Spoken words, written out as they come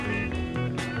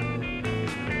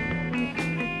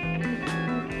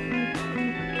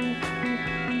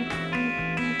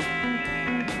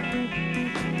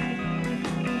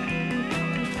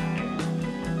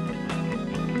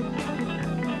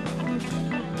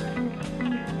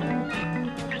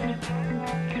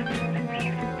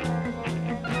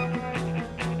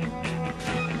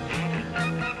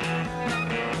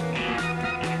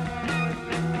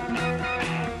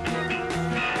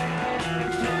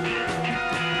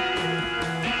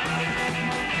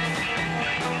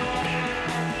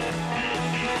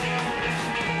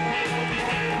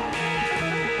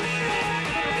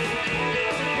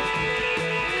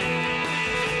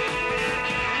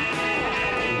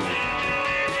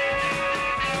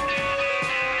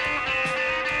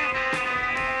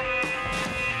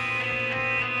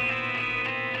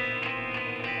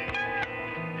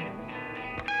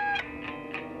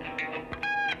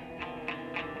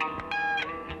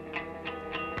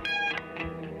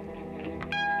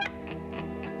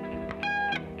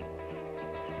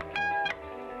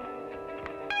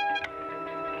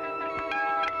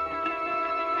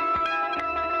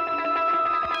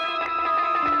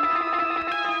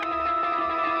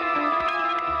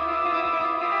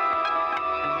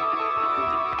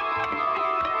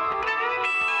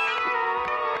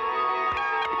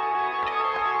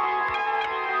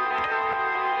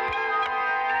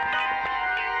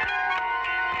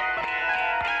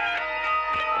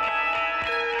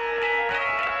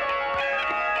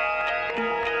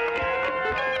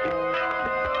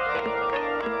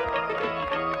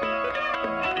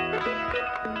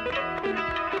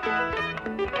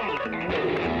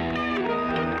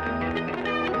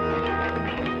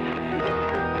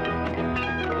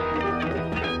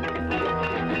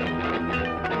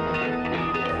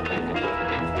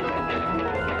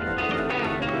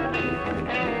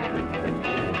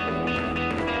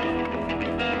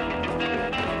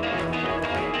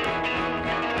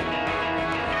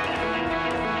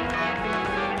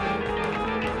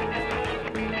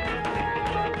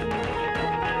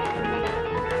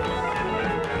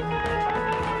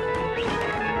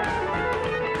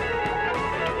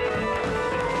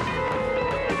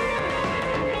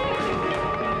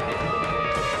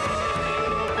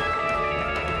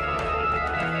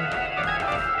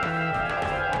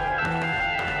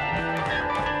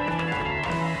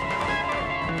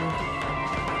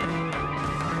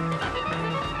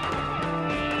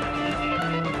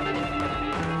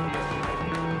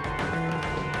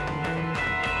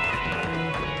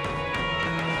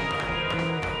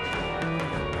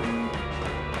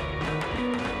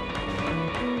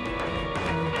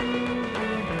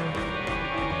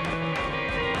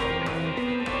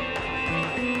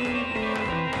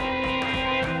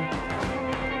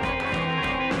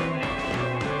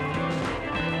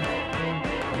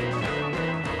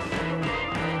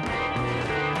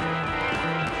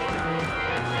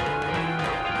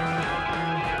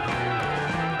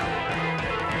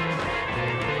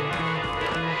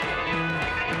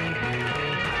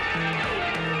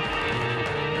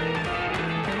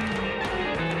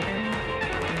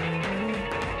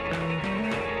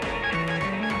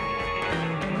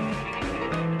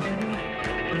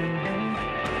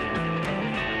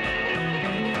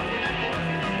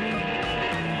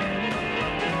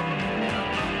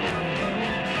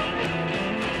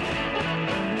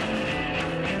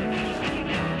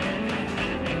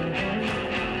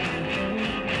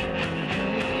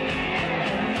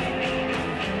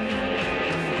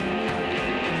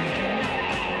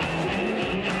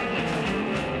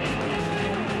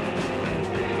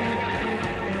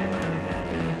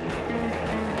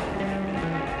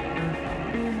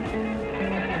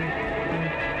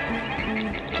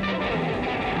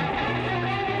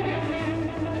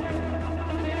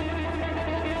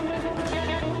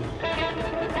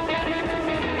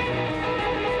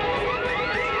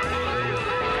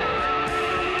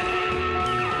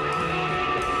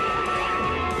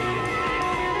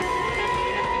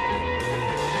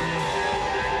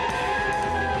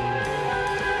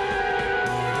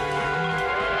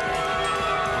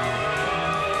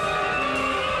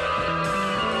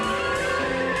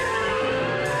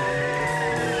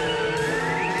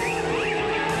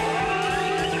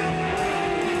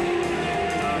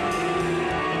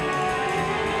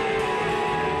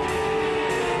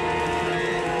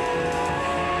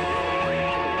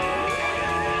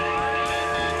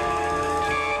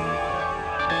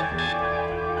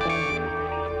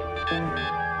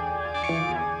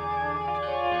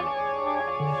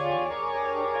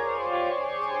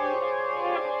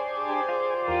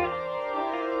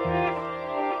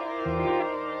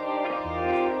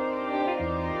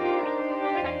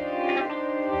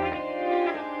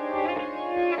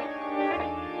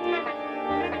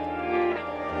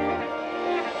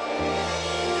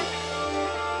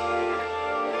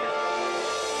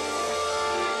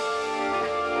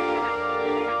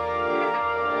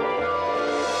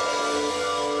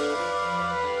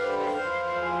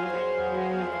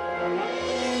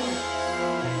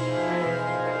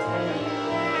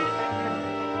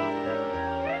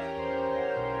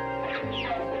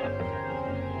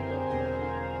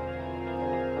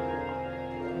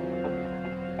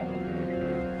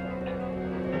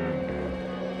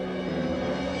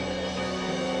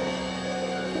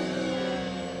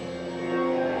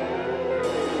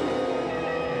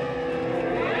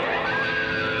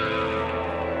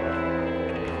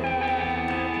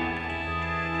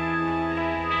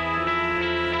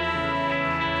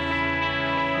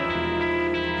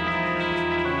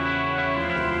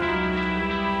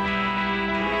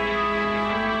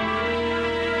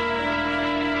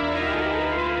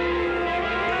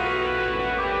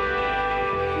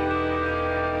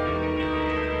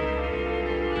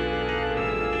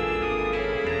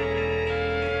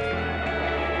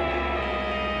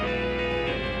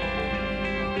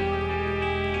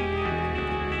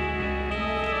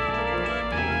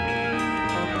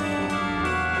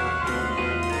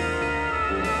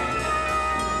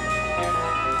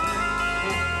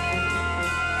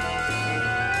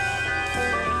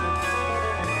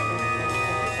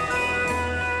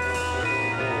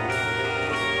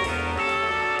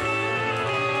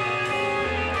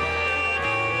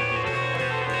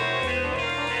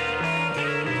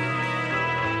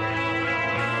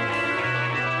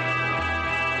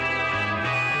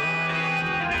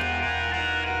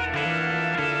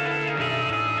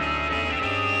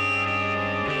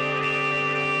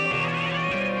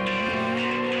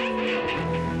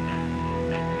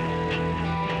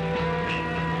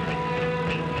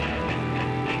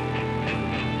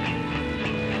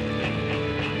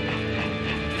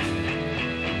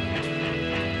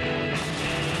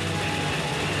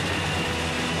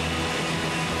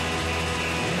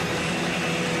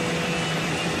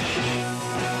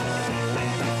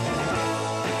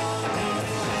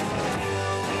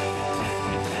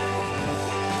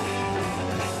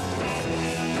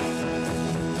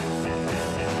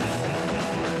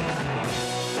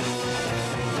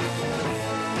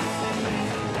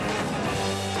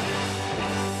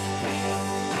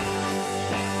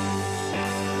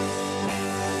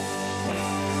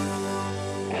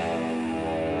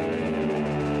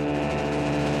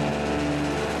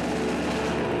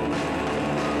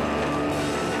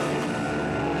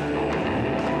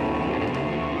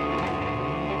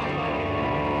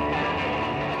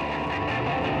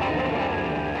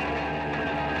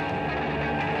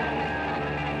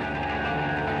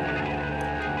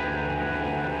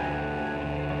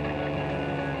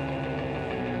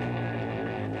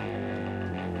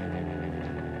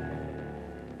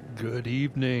Good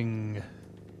evening,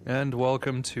 and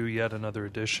welcome to yet another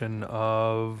edition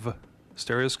of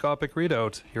Stereoscopic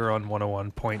Readout here on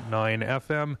 101.9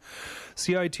 FM,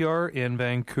 CITR in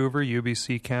Vancouver,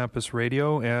 UBC Campus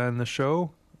Radio, and the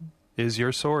show is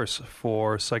your source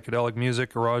for psychedelic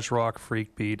music, garage rock,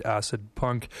 freak beat, acid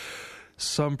punk,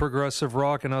 some progressive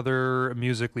rock, and other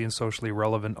musically and socially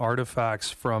relevant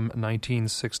artifacts from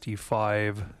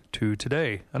 1965 to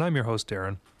today. And I'm your host,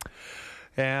 Darren.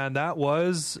 And that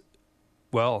was,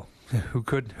 well,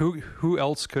 who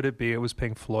else could it be? It was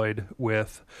Pink Floyd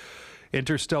with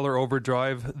Interstellar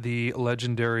Overdrive, the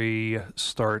legendary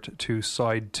start to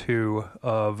side 2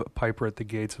 of Piper at the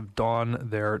Gates of Dawn,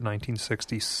 their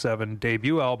 1967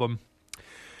 debut album.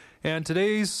 And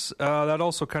today's, that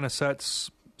also kind of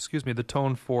sets, the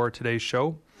tone for today's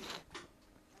show.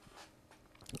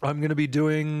 I'm going to be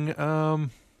doing the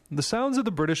sounds of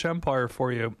the British Empire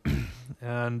for you.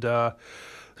 And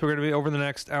so we're going to be, over the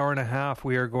next hour and a half,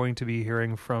 we are going to be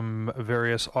hearing from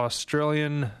various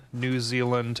Australian, New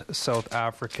Zealand, South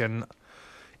African,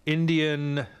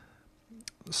 Indian,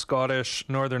 Scottish,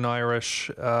 Northern Irish,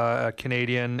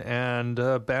 Canadian, and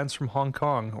bands from Hong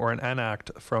Kong, or an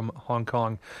act from Hong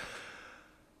Kong.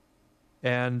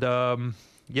 And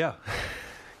yeah.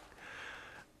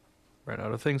 Ran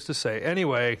out of things to say.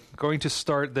 Anyway, going to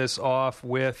start this off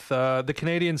with the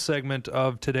Canadian segment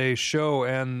of today's show,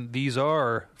 and these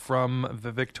are from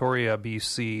Victoria,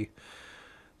 BC,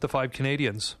 the Five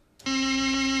Canadians.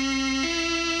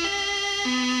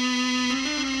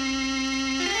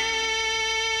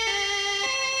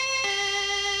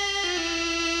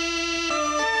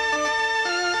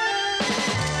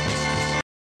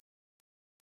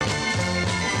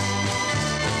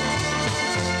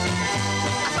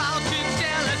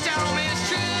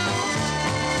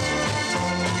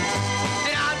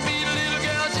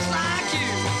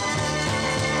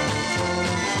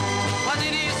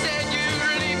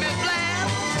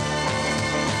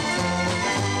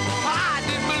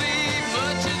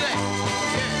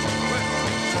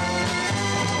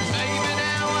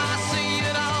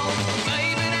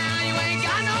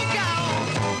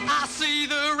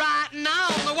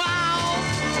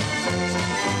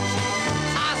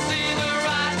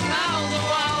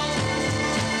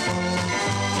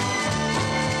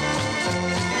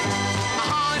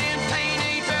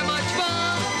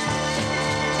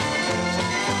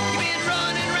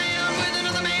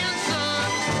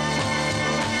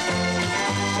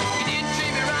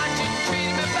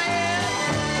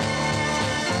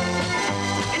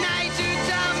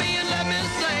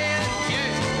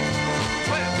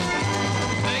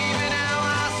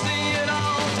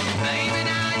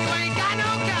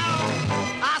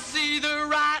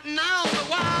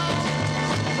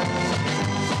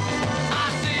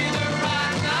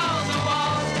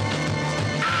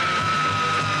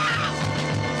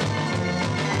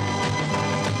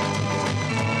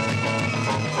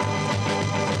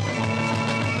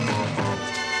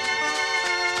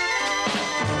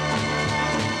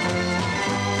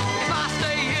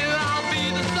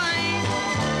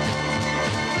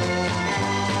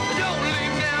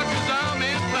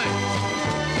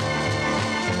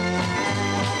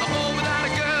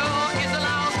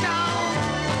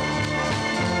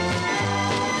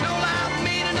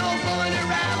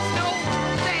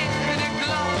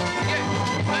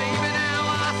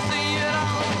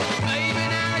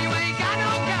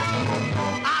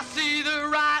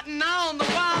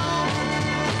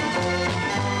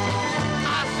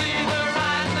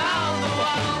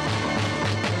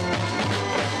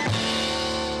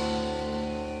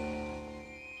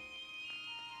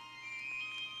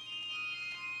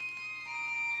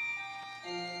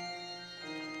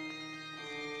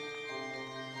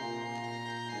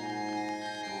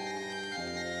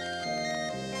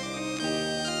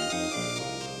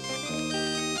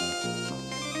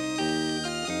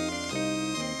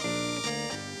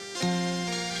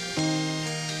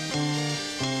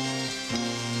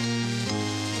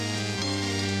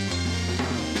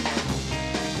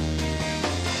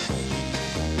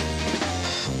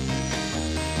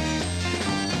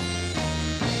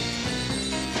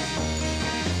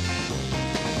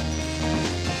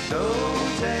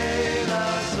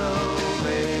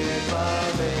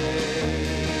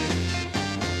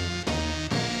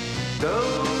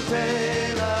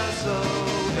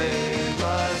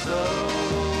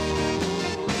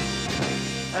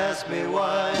 Ask me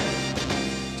why,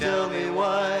 tell me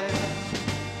why,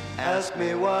 ask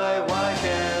me why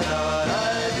cannot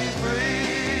I be free?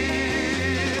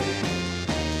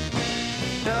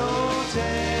 No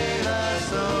te la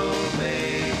sauvé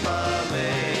pas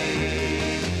me.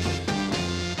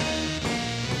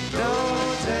 No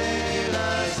te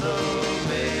la sauvé.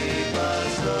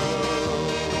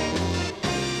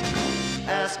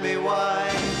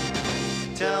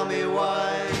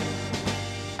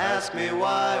 me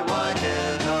why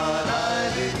cannot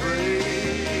I be free?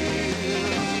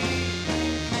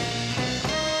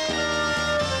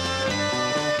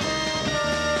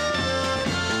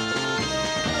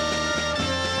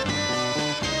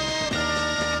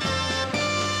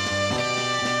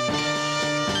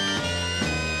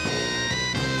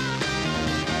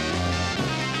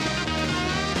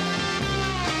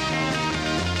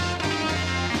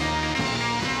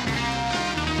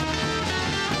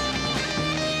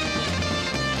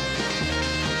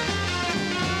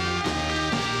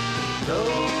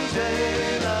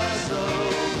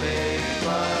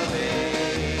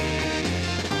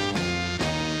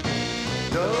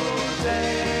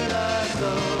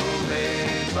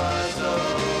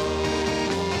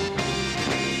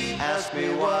 Ask me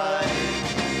why,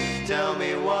 tell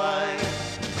me why,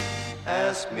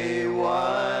 ask me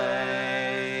why.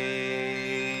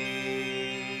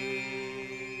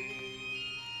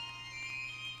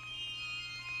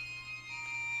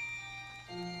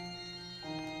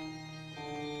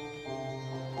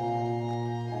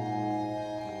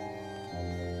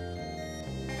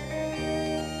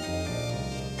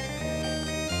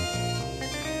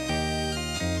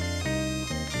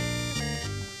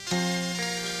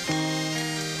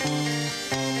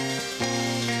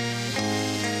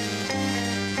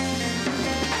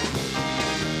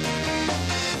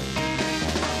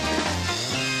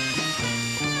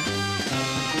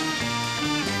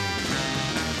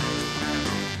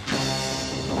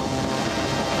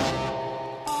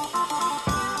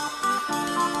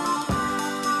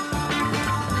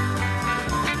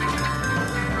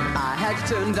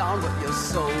 Turned on, but you're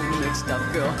so mixed up,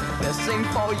 girl. Best thing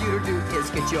for you to do is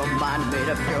get your mind made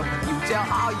up, girl. You tell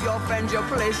all your friends your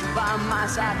place is by my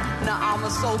side. Now all my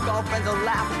so-called friends are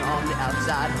laughing on the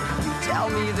outside. You tell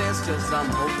me there's still some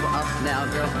hope for us now,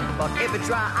 girl. But if we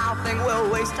try, I think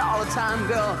we'll waste all the time,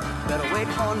 girl. Better wait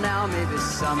for now, maybe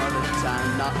some other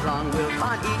time. Not long, we'll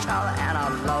find each other and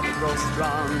our love will grow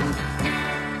strong.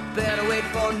 Better wait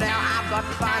for now, I've got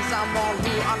to find someone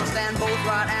who understands both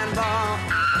right and wrong.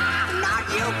 Not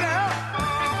you, girl.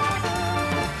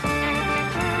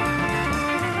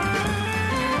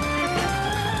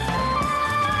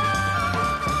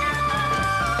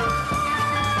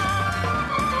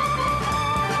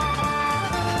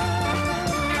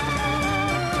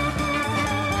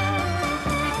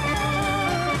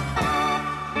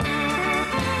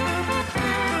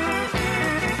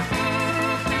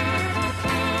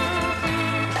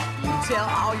 Tell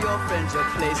all your friends you're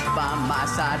placed by my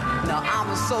side. Now I'm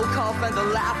a so-called friend, they're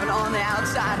laughing on the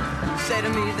outside. You say to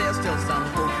me there's still some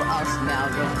hope for us now,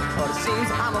 girl. But it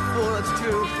seems I'm a fool, it's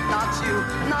true. Not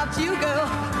you, girl.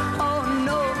 Oh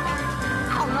no,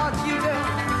 oh not you, girl.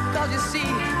 'Cause you see,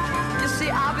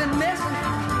 I've been missing.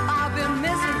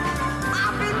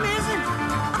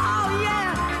 Oh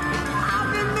yeah, I've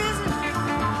been missing.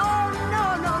 Oh no,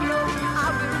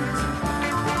 I've been missing.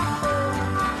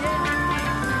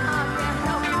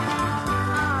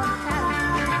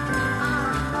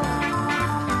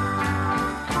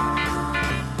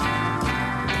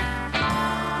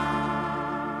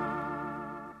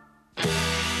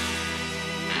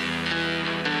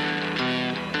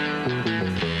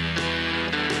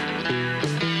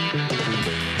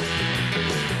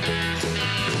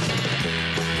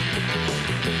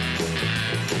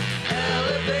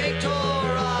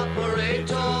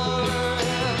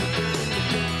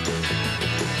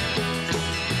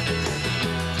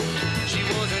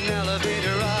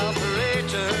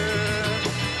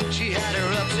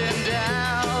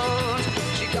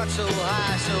 So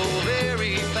high, so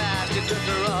very fast, it took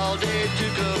her all day to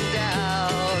come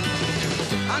down.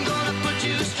 I'm gonna put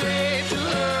you straight to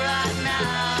her right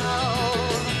now.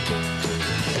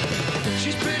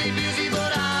 She's pretty busy,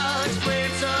 but I'll explain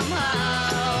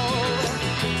somehow.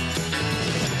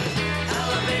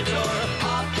 Elevator,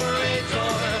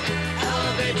 operator,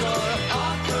 elevator,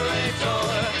 operator,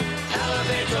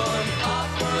 elevator,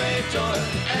 operator,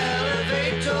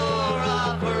 elevator,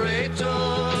 operator.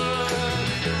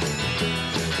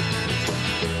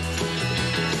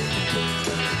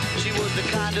 The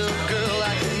kind of girl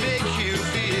that can make you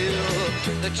feel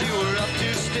that you were up to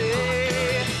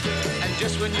stay. And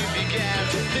just when you began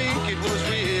to think it was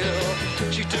real,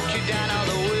 she took you down all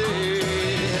the way.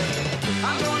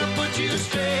 I'm gonna put you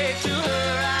straight to her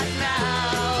right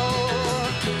now.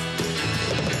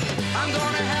 I'm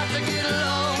gonna have to get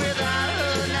along without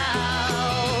her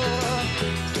now.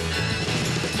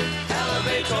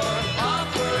 Elevator,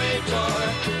 operator,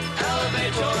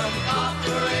 elevator,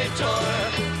 operator.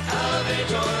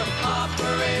 Elevator,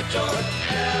 operator,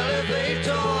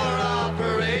 elevator,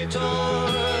 operator.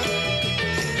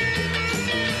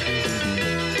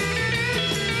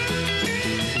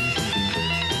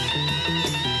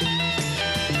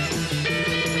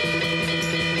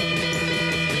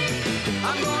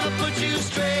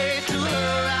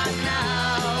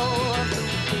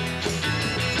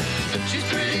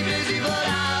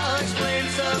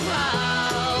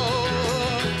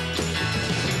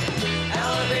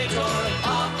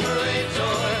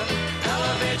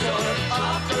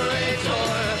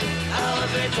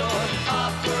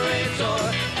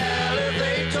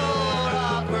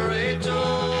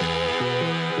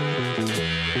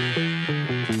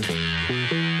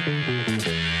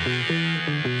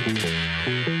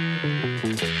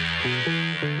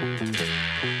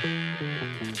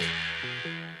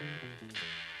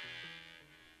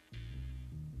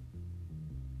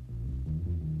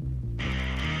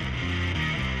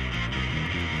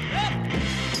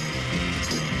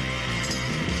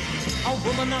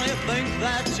 woman, now you think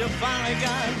that you finally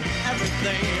got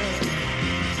everything.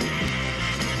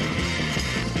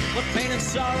 But pain and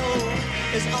sorrow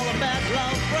is all a bad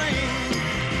love brings.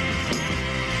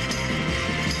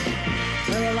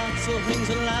 There are lots of things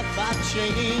in life I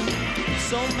change.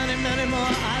 So many, many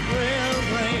more I'd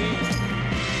rearrange.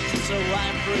 So I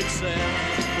pretend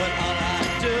when all I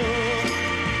do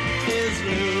is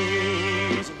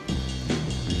lose.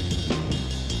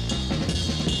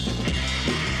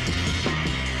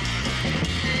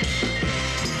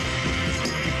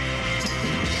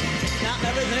 Now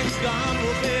everything's gone,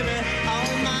 well baby,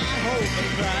 all my hope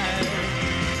and pride.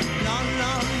 No,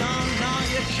 no, no, no,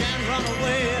 you can't run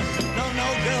away. No, no,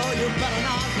 girl, you better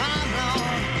not hide now.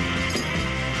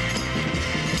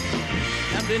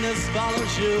 Happiness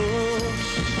follows you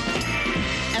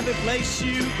every place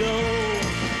you go.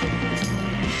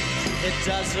 It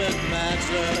doesn't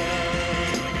matter,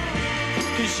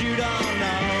 'cause you don't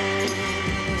know.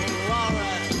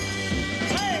 Alright.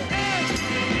 Hey,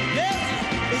 yes,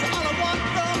 is all I want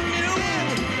from you.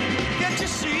 Can't you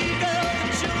see, girl,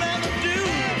 that you'll never do?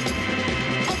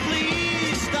 Oh,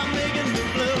 please stop making me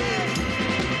blue.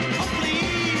 Oh,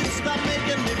 please stop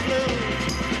making me blue.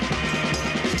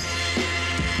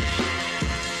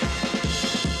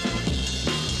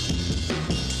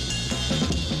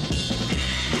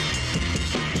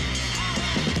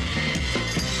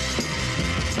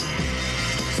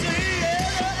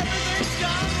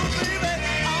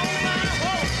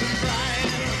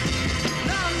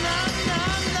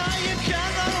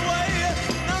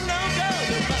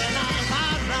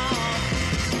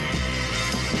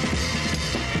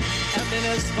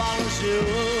 Follows you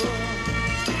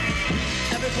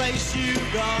every place you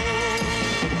go.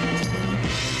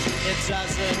 It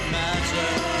doesn't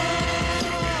matter,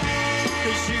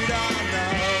 'cause you don't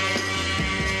know.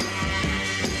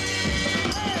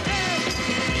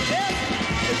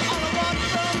 It's all I want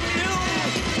from you.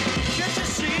 Can't you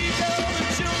see, girl,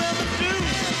 that you'll never do?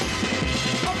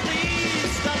 Oh,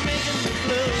 please stop making me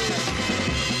blue.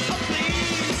 Oh,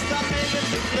 please stop making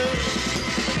me blue.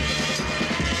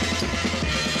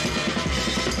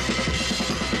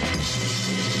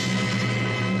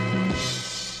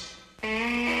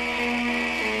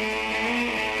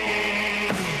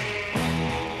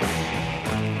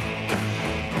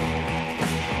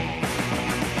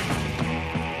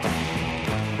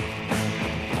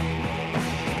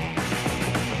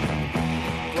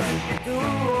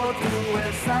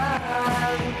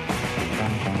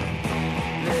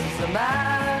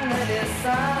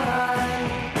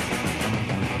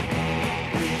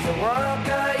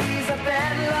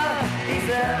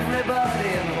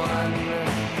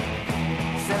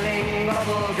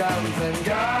 Guns and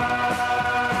guns.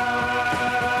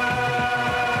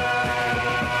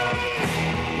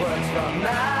 Works from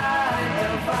 9 to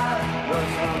 5.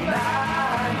 Works from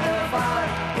 9 to 5.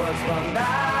 Works from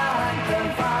 9 to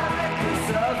 5 to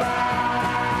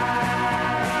survive.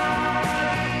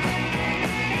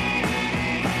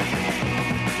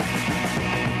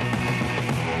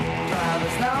 Drive a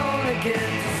lonely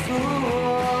kid to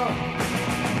school.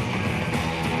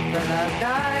 Then at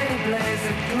night he plays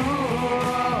it cool.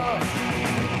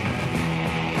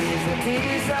 He's a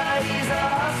teaser, he's a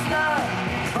hustler,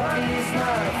 but he's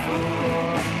not a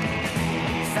fool.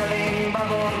 Selling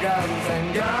bubble gums and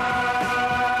guns.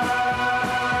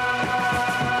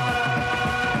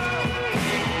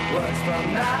 Works from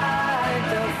 9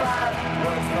 to 5.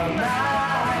 Works from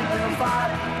 9 to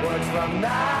 5. Works from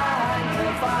 9 to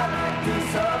 5 to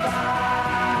survive.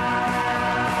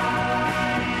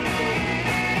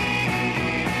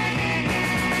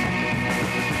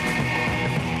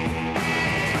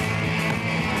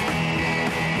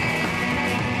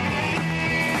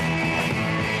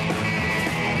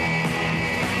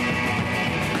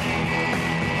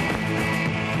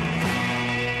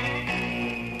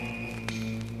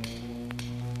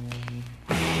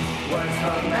 Works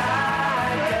from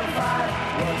 9 to 5.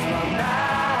 Works from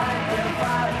 9 to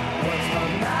 5. Works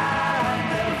from 9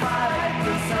 to 5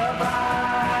 to survive.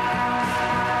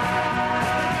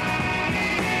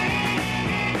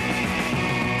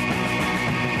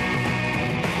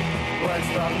 Works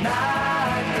from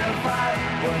 9 to 5.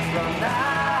 Works from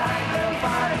 9 to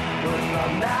 5. Works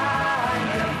from 9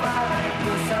 to 5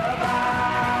 to survive.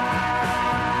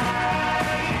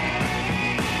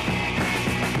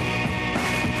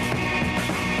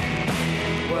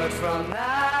 Works from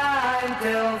 9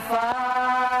 till 5.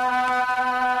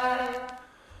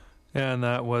 And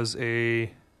that was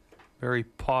a very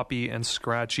poppy and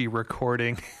scratchy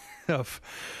recording of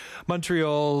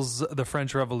Montreal's The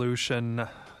French Revolution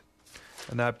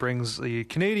And that brings the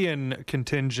Canadian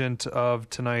contingent of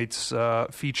tonight's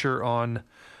feature on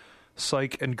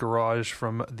Psych and Garage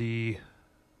from the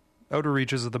outer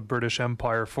reaches of the British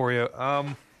Empire for you.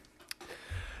 I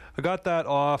got that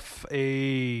off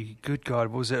a, good God,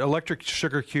 what was it? Electric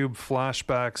Sugar Cube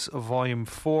Flashbacks Volume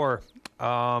 4.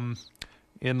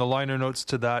 In the liner notes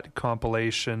to that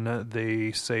compilation,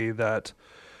 they say that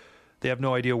they have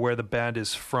no idea where the band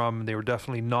is from. They were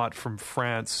definitely not from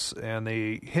France, and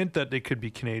they hint that they could be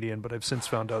Canadian, but I've since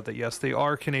found out that, yes, they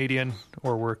are Canadian,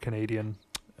 or were Canadian,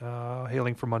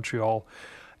 hailing from Montreal,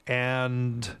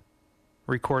 and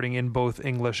recording in both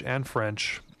English and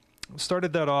French.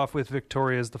 Started that off with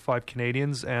Victoria's The Five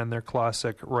Canadians and their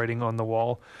classic Writing on the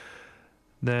Wall.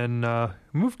 Then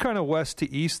moved kind of west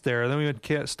to east there. Then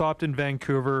we stopped in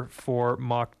Vancouver for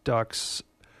Mock Ducks.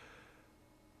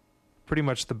 Pretty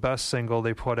much the best single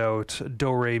they put out,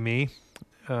 Do Re Mi,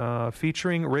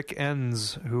 featuring Rick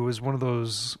Enns, who was one of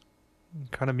those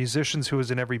kind of musicians who was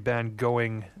in every band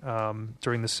going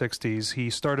during the 60s. He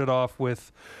started off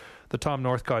with the Tom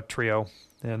Northcott Trio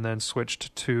and then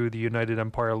switched to the United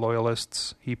Empire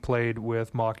Loyalists. He played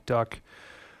with Mock Duck.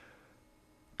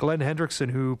 Glenn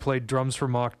Hendrickson, who played drums for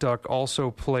Mock Duck,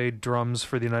 also played drums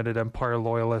for the United Empire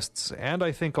Loyalists, and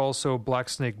I think also Black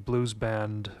Snake Blues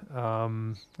Band.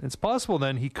 It's possible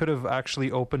then he could have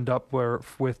actually opened up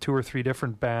with 2 or 3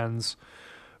 different bands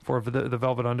for the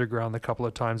Velvet Underground the couple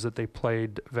of times that they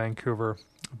played Vancouver,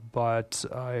 but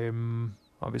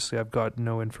I've got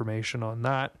no information on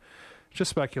that.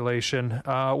 Just speculation.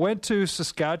 Went to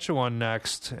Saskatchewan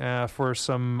next for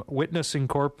some Witness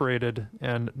Incorporated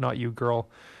and Not You Girl,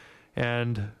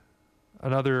 and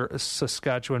another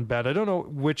Saskatchewan band. I don't know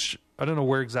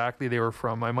where exactly they were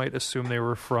from. I might assume they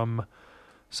were from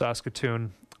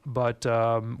Saskatoon, but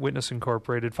Witness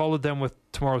Incorporated. Followed them with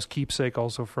Tomorrow's Keepsake,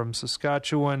 also from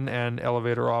Saskatchewan, and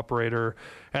Elevator Operator,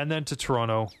 and then to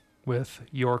Toronto with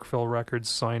Yorkville Records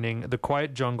signing The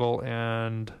Quiet Jungle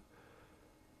and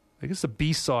I guess the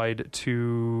B-side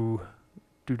to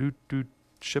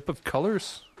Ship of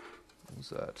Colors? What was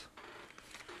that?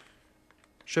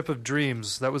 Ship of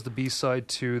Dreams. That was the B-side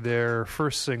to their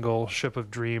first single, Ship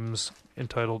of Dreams,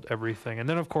 entitled Everything. And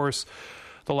then, of course,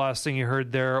 the last thing you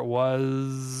heard there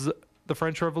was the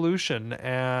French Revolution.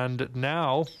 And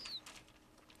now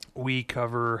we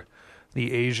cover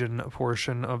the Asian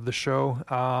portion of the show.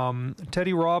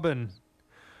 Teddy Robin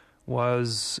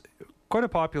was quite a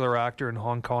popular actor in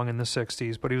Hong Kong in the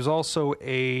 60s, but he was also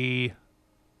he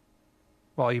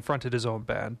fronted his own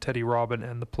band, Teddy Robin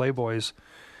and the Playboys.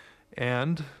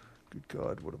 And, good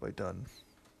God, what have I done?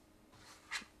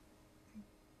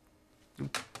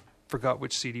 Forgot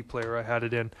which CD player I had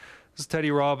it in. This is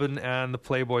Teddy Robin and the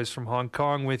Playboys from Hong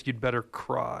Kong with You'd Better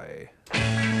Cry.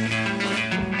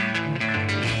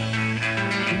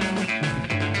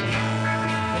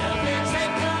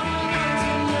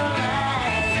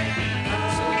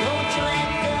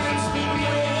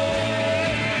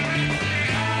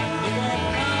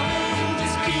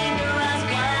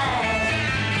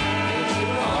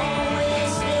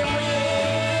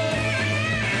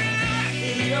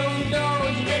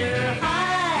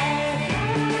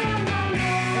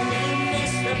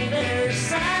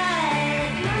 Side.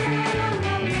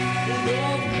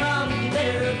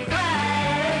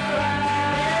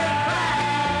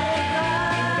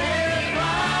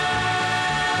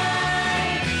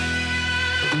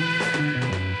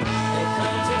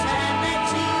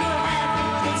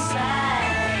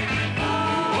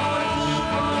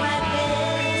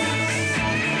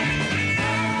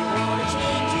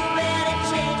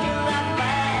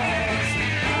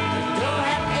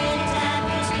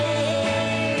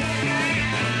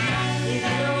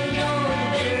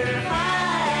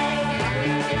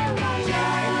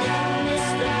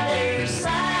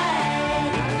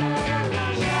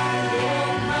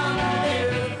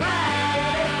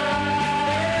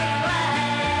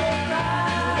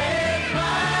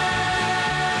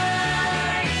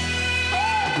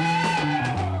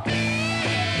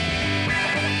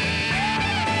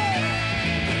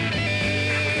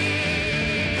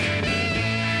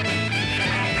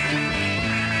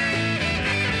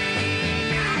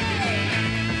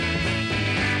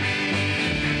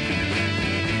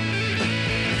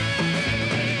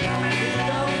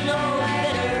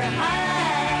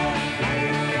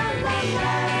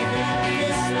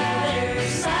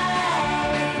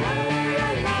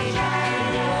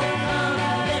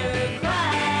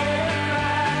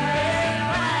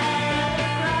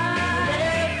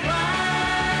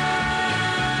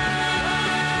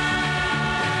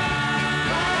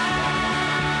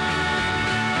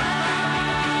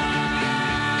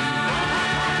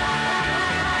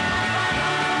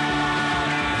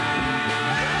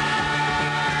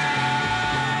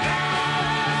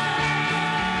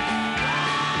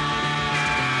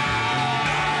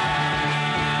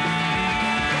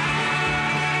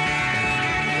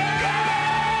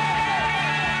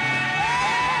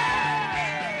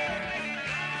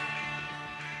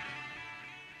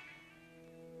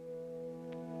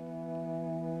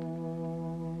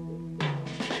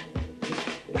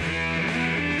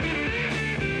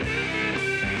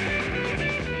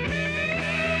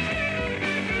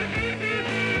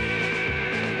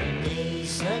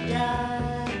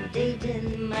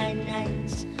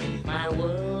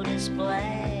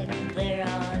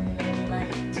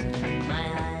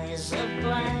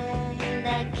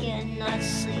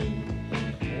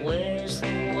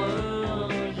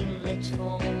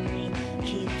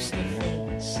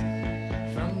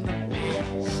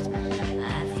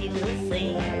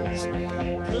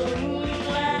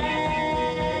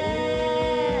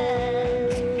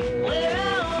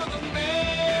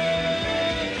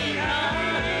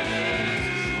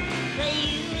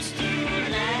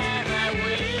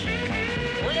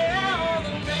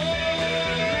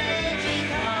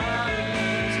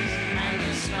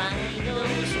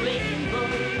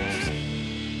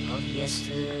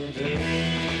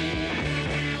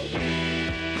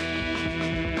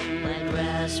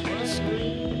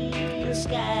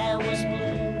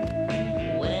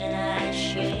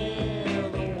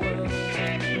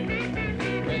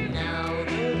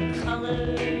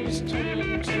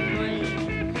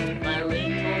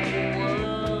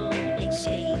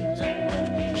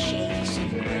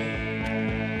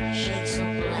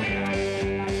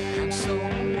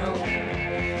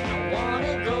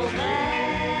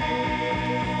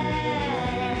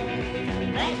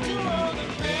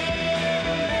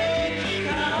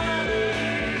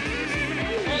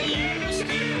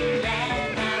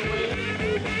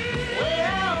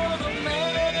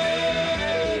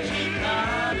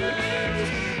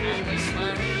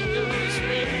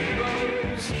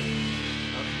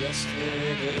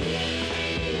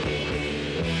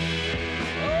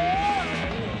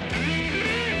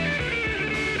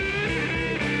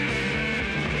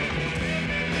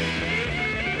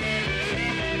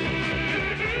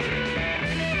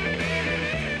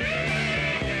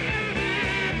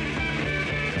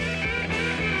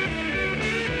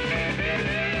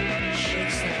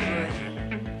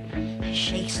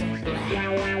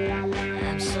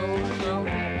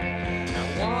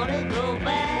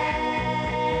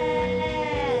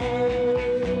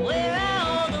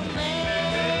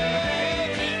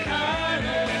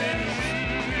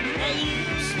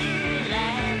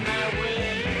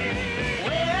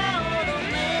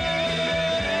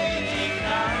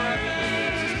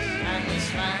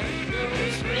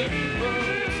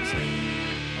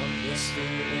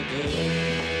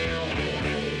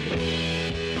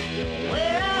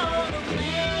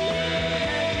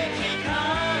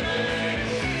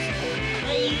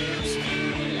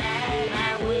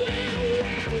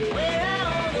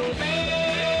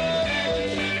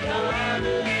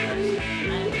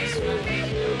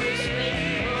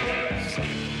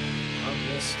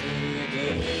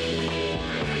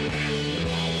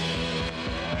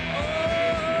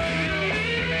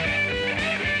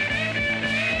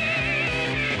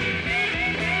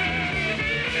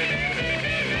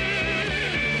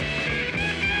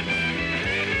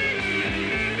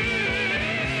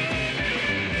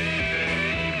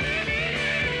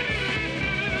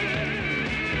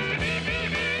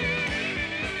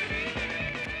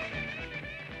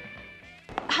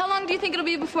 Do you think it'll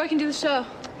be before I can do the show?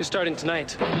 You're starting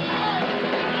tonight. We'll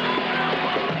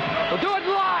do it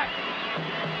live!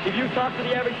 If you talk to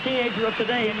the average teenager of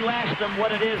today and you ask them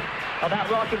what it is about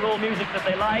rock and roll music that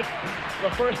they like,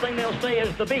 the first thing they'll say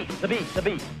is the beat, the beat, the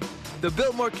beat. The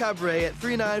Biltmore Cabaret at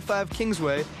 395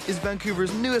 Kingsway is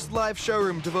Vancouver's newest live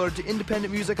showroom devoted to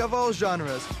independent music of all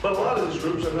genres. But a lot of these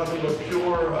groups are nothing but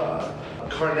pure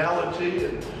carnality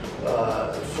and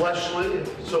fleshly and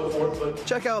so forth. But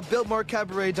check out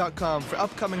BiltmoreCabaret.com for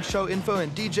upcoming show info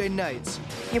and DJ nights.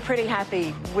 You're pretty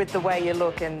happy with the way you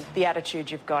look and the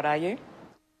attitude you've got, are you?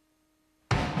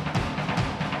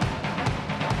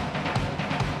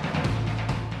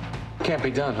 Can't be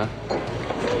done, huh?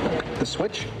 The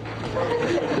switch?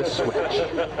 The switch.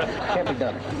 Can't be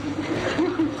done.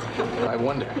 I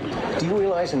wonder. Do you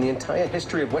realize in the entire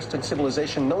history of Western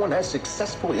civilization, no one has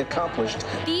successfully accomplished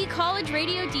the college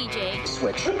radio DJ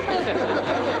switch? In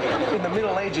the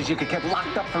Middle Ages, you could get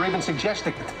locked up for even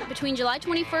suggesting it. Between July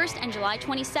 21st and July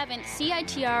 27th,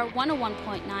 CITR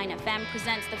 101.9 FM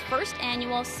presents the first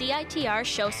annual CITR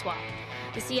Show Swap.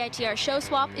 The CITR Show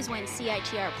Swap is when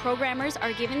CITR programmers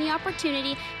are given the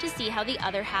opportunity to see how the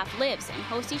other half lives and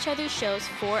host each other's shows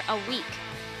for a week.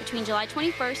 Between July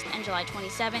 21st and July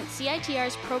 27th,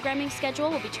 CITR's programming schedule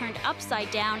will be turned upside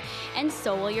down, and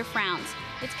so will your frowns.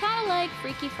 It's kind of like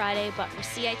Freaky Friday, but for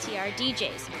CITR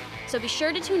DJs. So be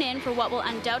sure to tune in for what will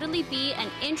undoubtedly be an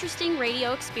interesting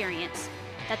radio experience.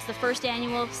 That's the first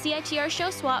annual CITR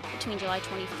Show Swap between July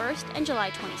 21st and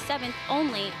July 27th,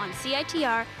 only on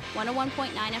CITR 101.9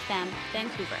 FM,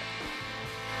 Vancouver.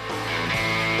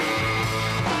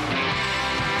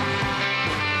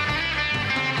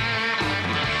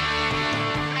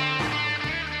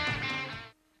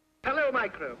 Hello,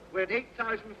 Micro. We're at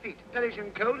 8,000 feet.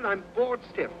 Perishing cold and I'm bored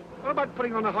stiff. What about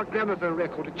putting on a hot gramophone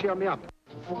record to cheer me up?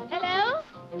 Hello?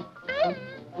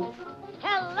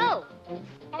 Hello?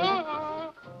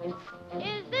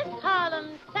 Is this Harlem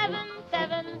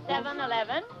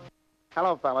 77711?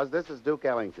 Hello, fellas. This is Duke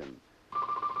Ellington.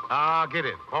 Get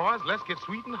in. Boys, let's get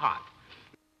sweet and hot.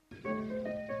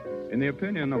 In the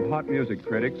opinion of hot music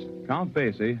critics, Count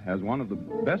Basie has one of the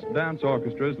best dance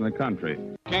orchestras in the country.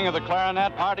 King of the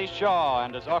clarinet, Artie Shaw,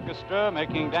 and his orchestra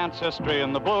making dance history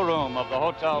in the Blue Room of the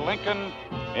Hotel Lincoln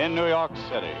in New York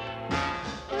City.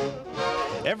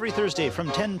 Every Thursday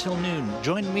from 10 till noon,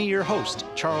 join me, your host,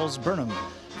 Charles Burnham,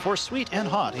 for Sweet and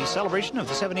Hot, a celebration of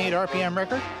the 78 RPM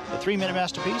record, the 3-minute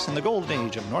masterpiece, and the golden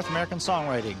age of North American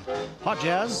songwriting. Hot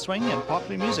jazz, swing, and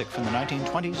popular music from the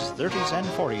 1920s, 30s, and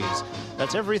 40s.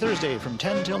 That's every Thursday from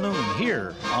 10 till noon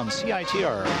here on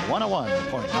CITR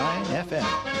 101.9 FM.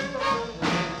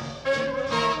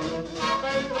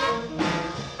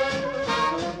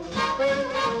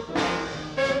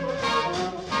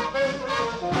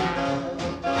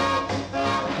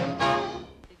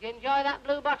 Did you enjoy that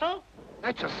blue bottle?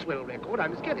 That's a swell record. I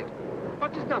must get it.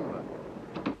 What's his number?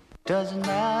 Doesn't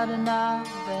matter now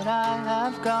that I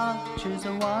have gone. Choose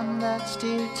the one that's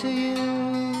dear to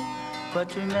you.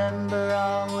 But remember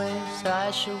always I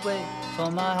shall wait,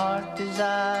 for my heart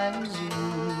desires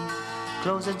you.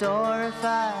 Close the door if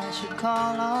I should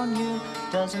call on you.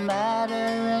 Doesn't matter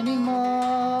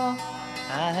anymore.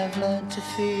 I have learned to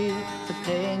feel the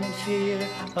pain and fear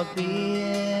of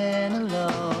being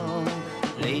alone.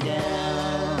 Lay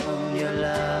down your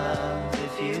love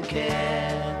if you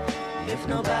care. If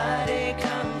nobody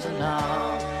comes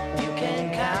along, you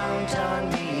can count on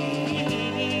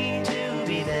me to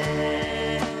be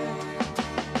there.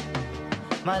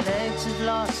 My legs have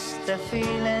lost their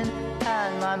feeling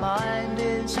and my mind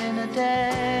is in a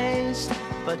daze,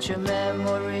 but your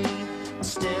memory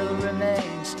still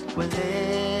remains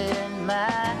within my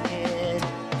head.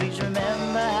 Please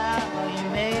remember how you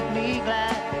made me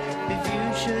glad if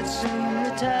you should soon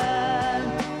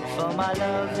return. For my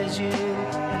love is you,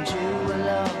 and you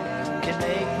alone can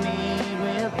make me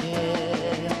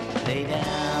reappear. Lay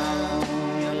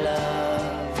down your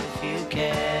love if you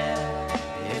care.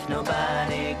 If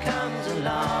nobody comes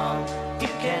along, you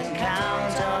can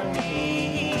count on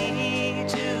me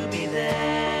to be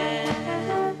there.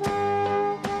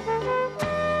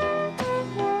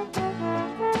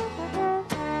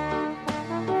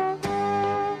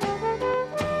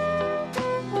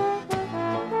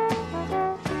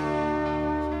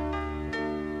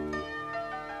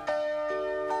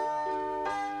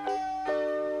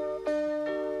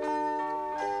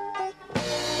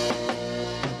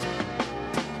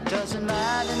 Doesn't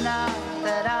matter now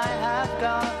that I have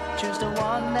gone. Choose the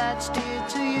one that's dear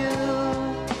to you.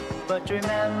 But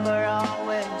remember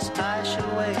always I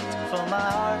shall wait, for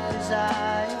my heart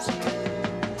desires you.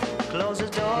 Close the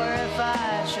door if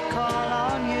I should call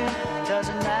on you.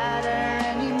 Doesn't matter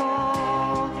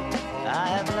anymore. I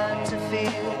have learned to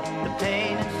feel the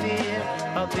pain and fear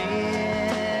of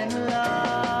being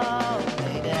alone.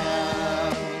 Lay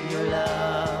down your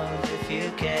love if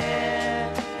you care.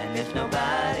 And if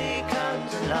nobody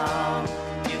comes along,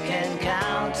 you can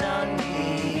count on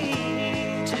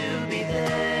me to be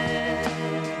there.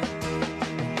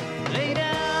 Lay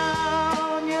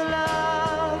down your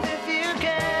love if you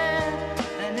can.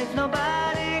 And if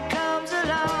nobody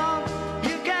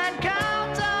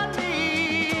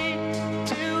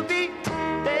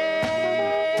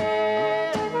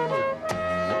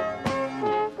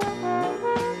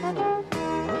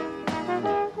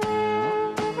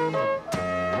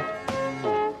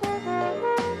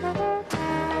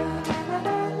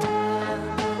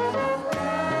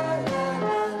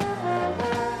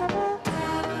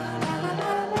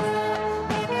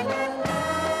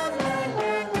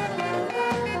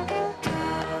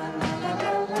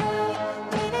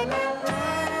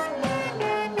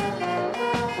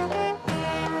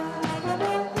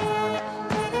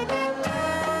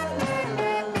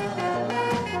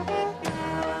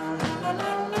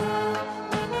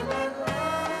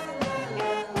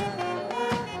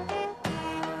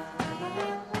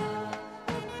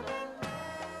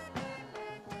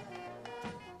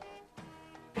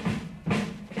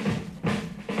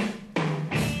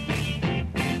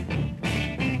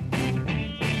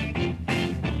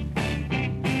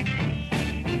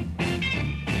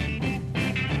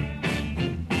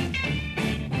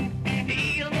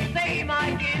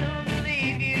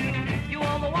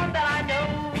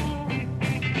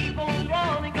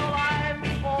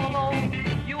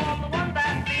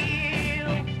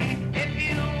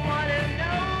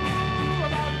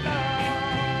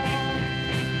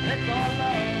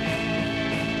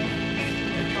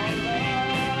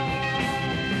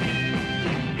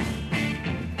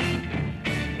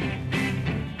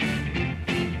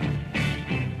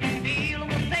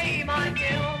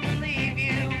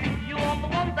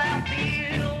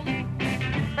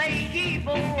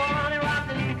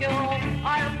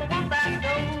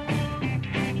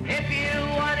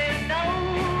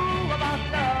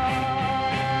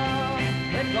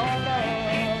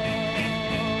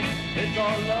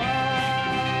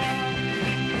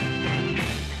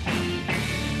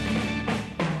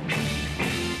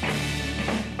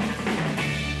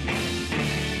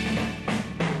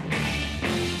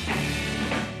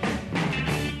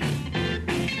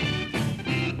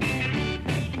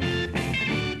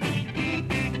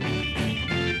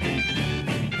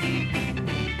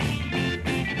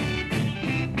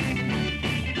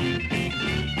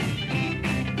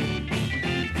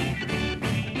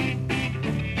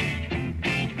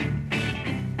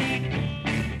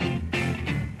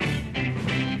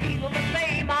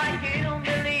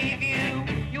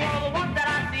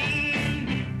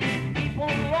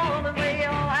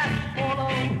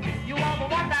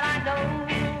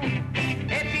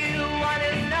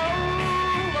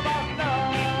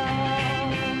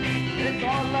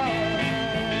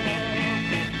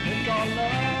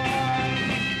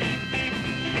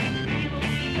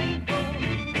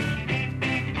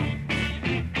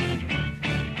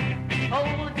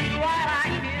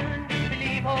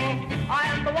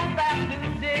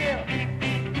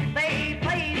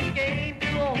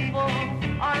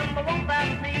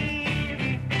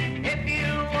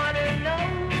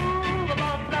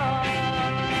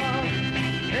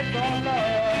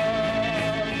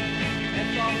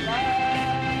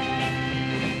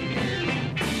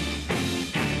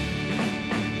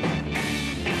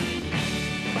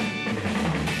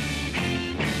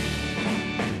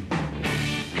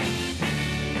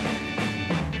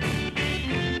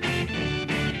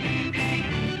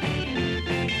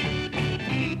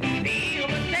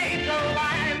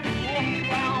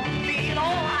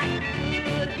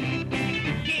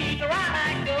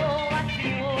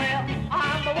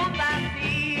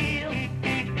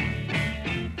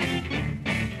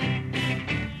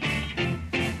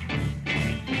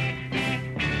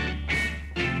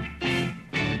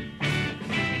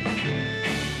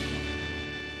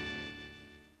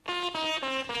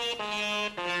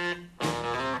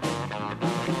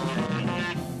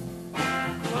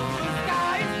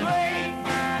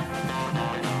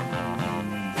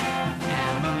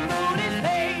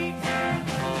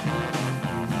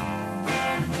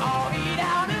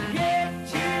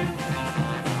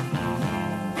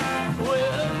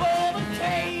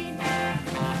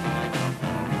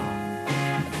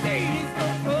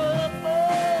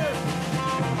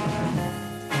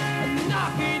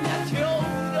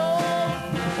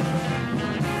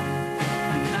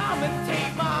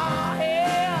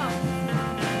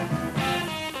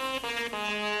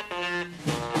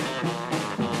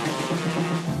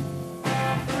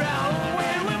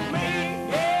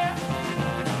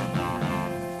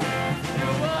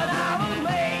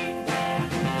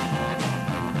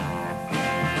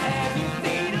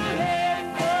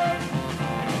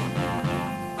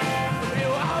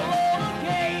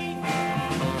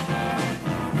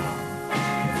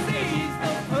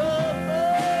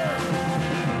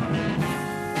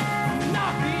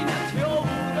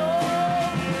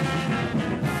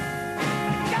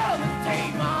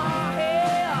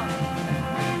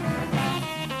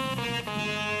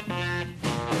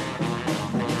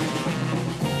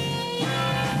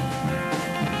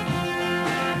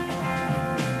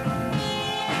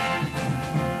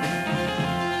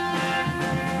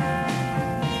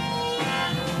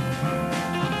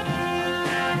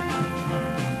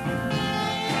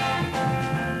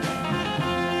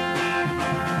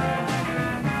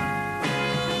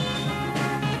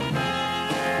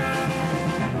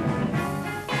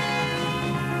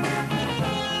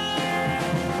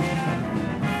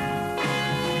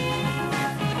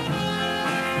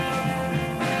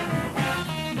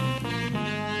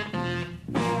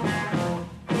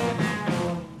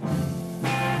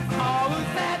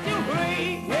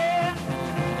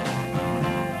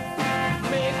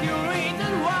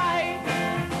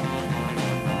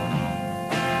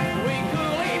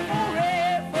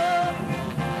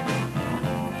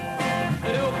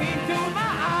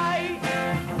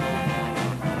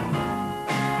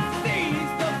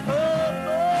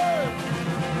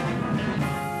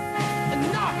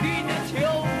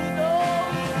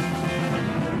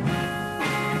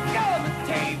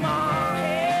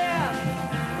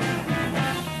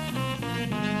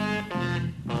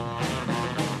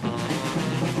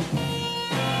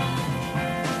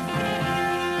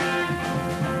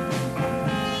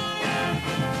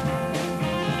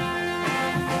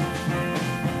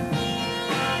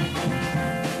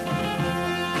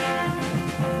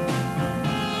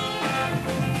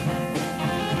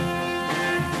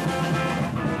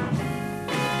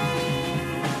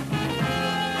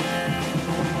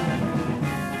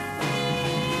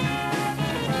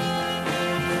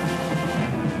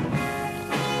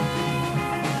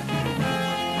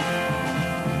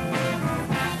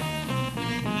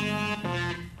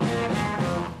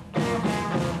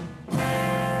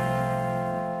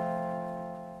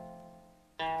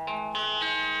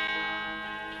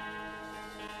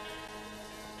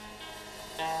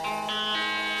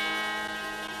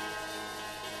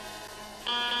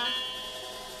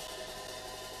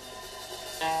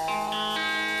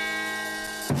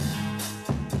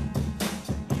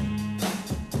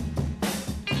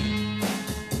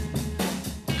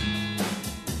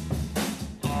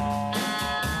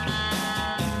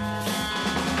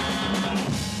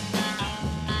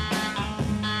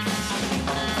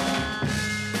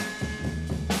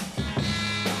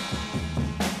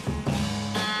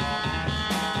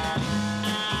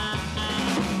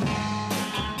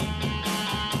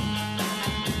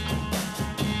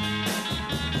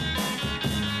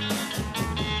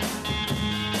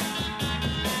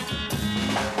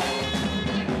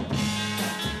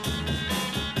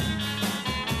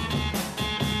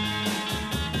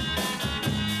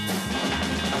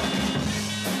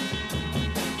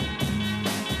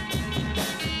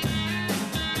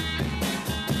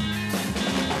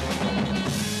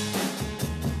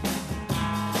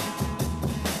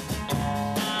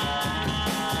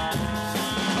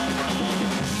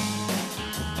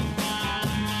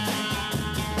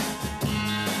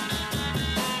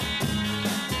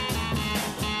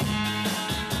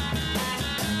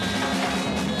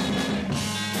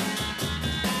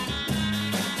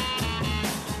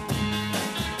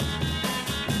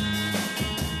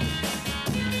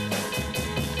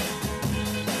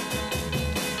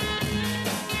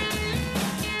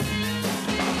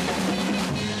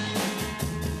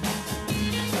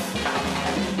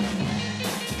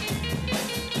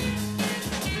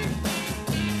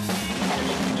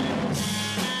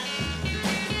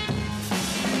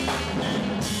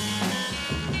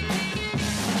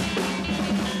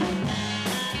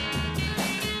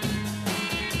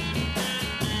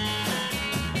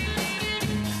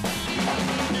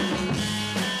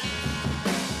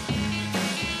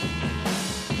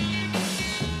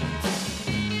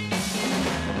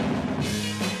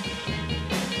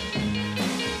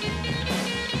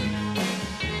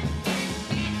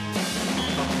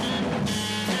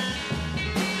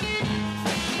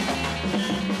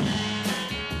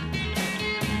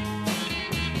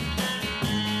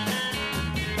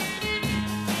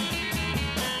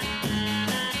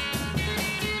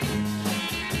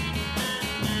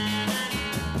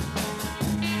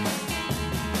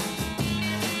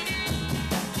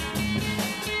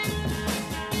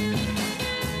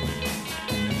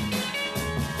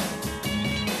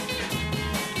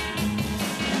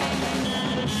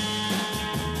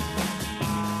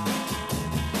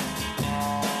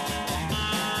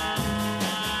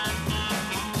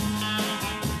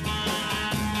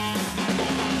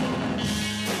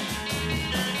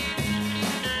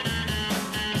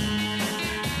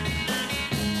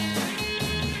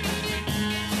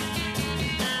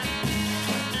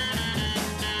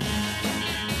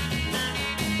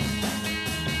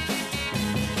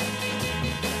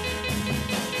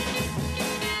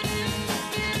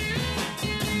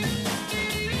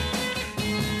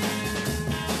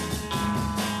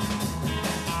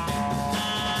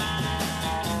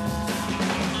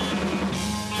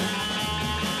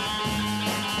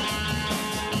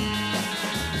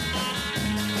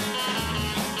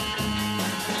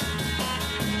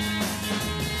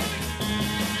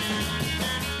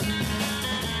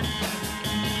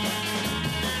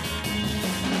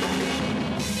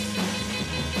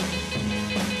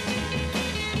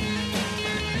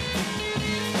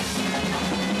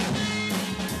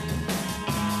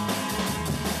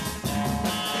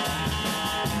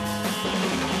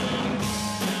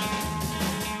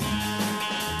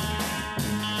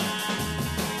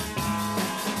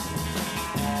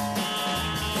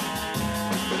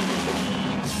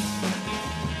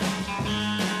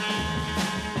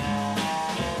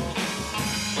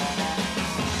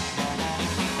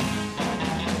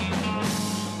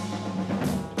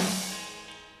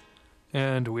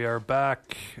And we are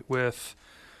back with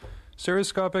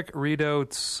Stereoscopic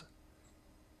Readout's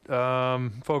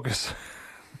focus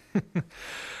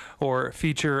or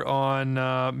feature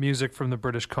on music from the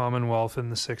British Commonwealth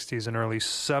in the 60s and early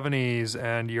 70s.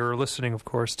 And you're listening, of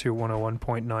course, to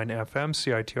 101.9 FM,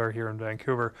 CITR here in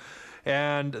Vancouver.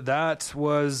 And that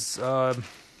was kind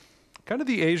of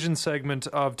the Asian segment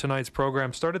of tonight's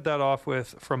program. Started that off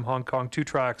with, from Hong Kong, 2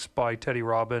 tracks by Teddy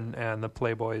Robin and the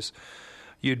Playboys,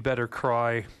 You'd Better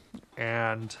Cry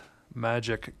and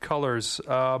Magic Colors.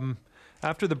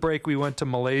 After the break, we went to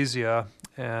Malaysia,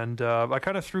 and I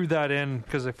kind of threw that in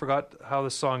because I forgot how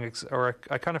the song,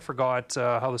 I kind of forgot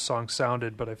how the song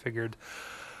sounded, but I figured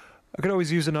I could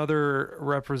always use another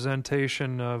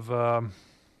representation of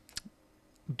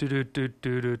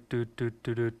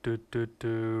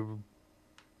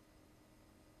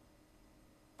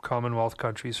Commonwealth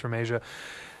countries from Asia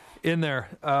in there.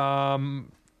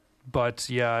 But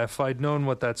yeah, if I'd known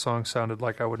what that song sounded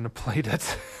like, I wouldn't have played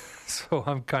it. So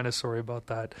I'm kind of sorry about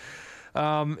that.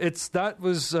 That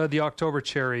was the October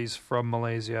Cherries from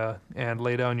Malaysia and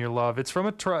Lay Down Your Love. It's from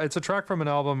it's a track from an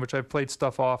album which I've played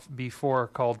stuff off before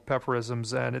called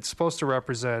Pepperisms, and it's supposed to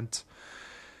represent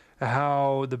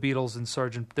how the Beatles and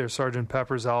their Sgt.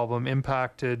 Pepper's album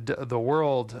impacted the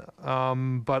world.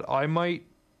 But I might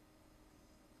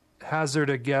hazard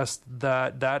a guess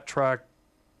that track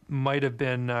might have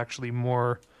been actually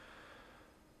more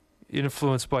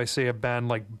influenced by, say, a band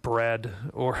like Bread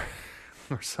or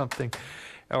something,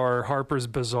 or Harper's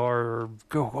Bazaar, or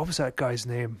what was that guy's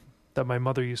name that my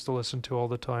mother used to listen to all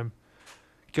the time?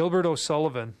 Gilbert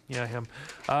O'Sullivan. Yeah, him.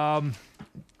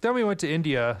 Then we went to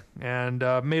India and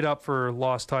made up for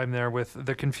lost time there with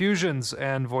The Confusions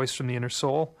and Voice from the Inner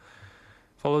Soul.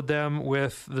 Followed them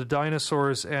with The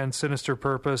Dinosaurs and Sinister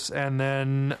Purpose. And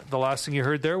then the last thing you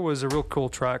heard there was a real cool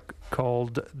track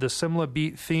called The Simla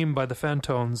Beat Theme by the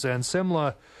Fentones. And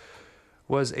Simla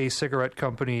was a cigarette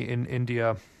company in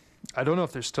India. I don't know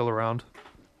if they're still around.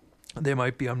 They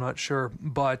might be, I'm not sure.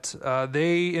 But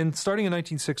starting in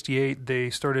 1968,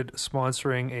 they started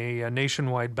sponsoring a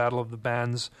nationwide Battle of the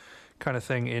Bands kind of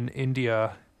thing in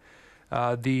India.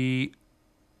 The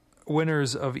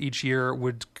winners of each year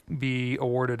would be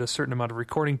awarded a certain amount of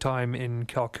recording time in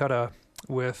Calcutta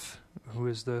with, who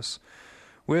is this?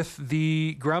 With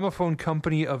the Gramophone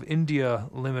Company of India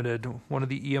Limited, one of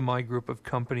the EMI group of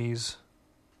companies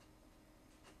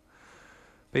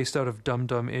based out of Dum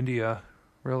Dum, India.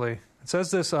 Really. It says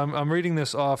this, I'm reading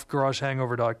this off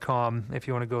garagehangover.com if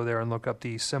you want to go there and look up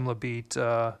the Simla Beat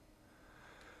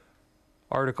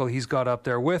article he's got up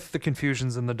there with The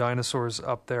Confusions and the Dinosaurs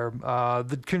up there.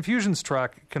 The Confusions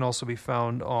track can also be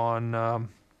found on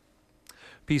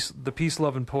the Peace,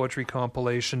 Love, and Poetry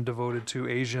compilation devoted to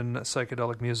Asian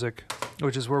psychedelic music,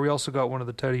 which is where we also got one of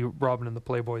the Teddy Robin and the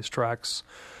Playboys tracks.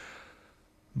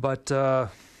 But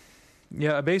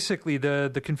yeah, basically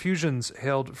the Confusions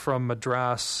hailed from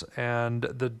Madras, and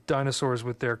the Dinosaurs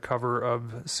with their cover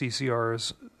of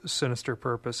CCR's Sinister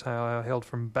Purpose hailed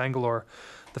from Bangalore.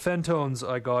 The Fentones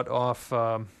I got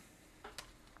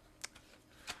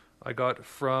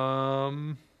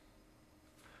from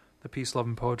the Peace, Love,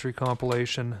 and Poetry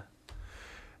compilation.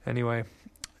 Anyway,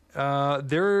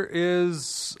 there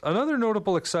is another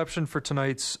notable exception for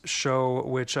tonight's show,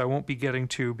 which I won't be getting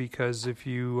to, because if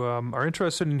you are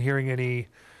interested in hearing any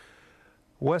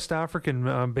West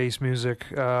African-based music,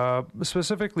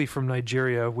 specifically from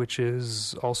Nigeria, which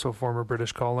is also a former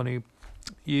British colony,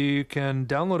 you can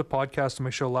download a podcast of my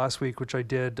show last week, which I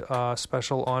did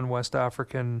special on West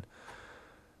African,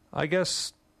 I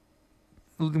guess,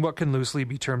 what can loosely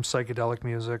be termed psychedelic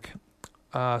music.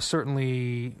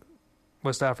 Certainly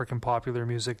West African popular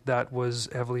music that was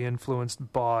heavily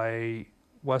influenced by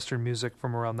Western music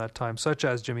from around that time, such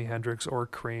as Jimi Hendrix or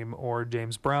Cream or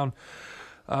James Brown.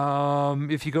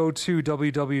 If you go to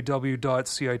www.citr.ca,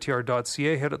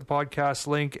 hit at the podcast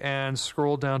link and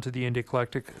scroll down to the Indie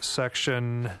Eclectic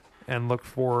section and look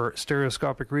for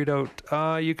Stereoscopic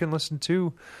Readout, you can listen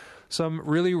to some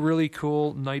really, really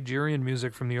cool Nigerian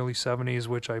music from the early 70s,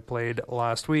 which I played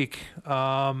last week.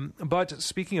 But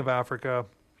speaking of Africa,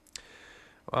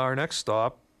 our next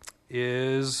stop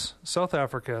is South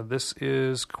Africa. This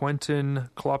is Quentin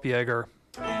Klopjager.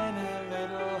 In a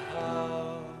little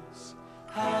house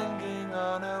hanging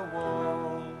on a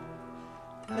wall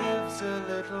lives a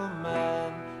little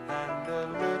man and a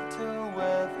little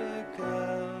weather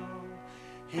girl.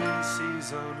 He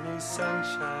sees only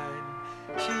sunshine,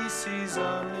 she sees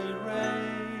only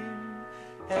rain.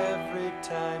 Every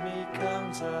time he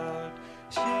comes out,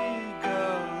 she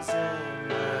goes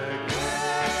in again.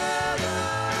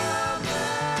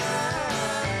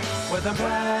 With a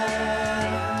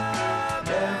plan,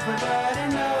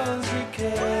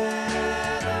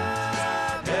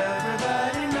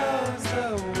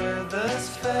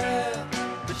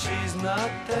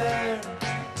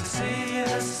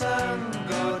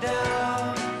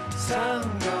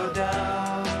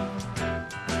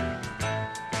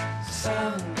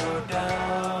 sun go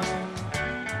down,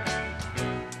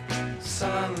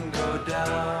 sun go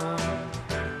down.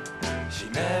 She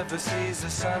never sees the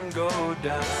sun go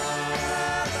down.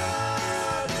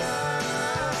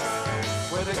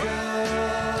 Where the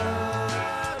girl,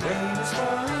 rain is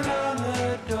falling on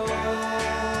the door.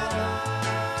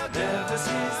 Never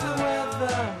sees the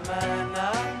weatherman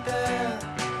out there.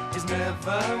 He's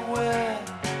never where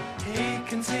he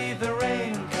can see the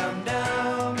rain come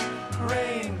down,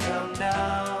 rain come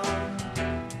down,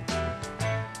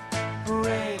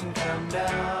 rain come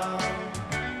down,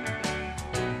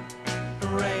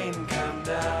 rain come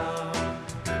down.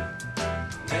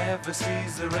 Never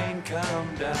sees the rain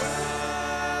come down.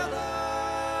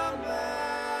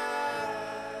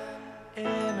 In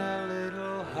a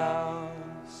little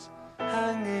house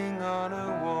hanging on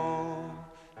a wall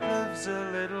lives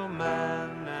a little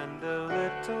man and a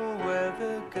little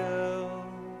weather girl.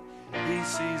 He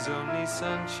sees only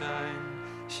sunshine,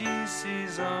 she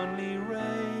sees only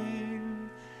rain.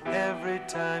 Every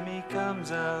time he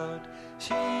comes out,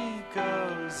 she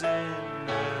goes in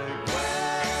again.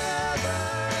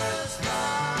 Weather's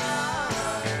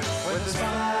fine, weather's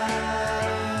fine.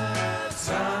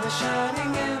 Sun is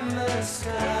shining in the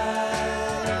sky.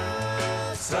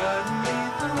 Suddenly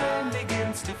the rain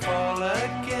begins to fall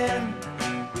again.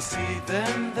 We see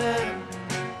them then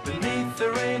beneath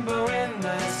the rainbow in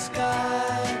the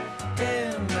sky,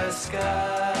 in the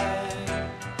sky,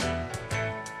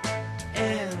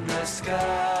 in the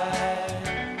sky,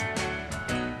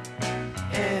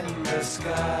 in the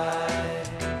sky,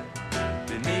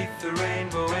 beneath the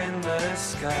rainbow in the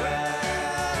sky.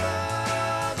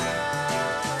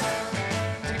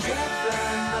 Together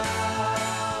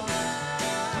now,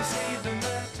 we see them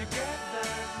there together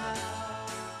now.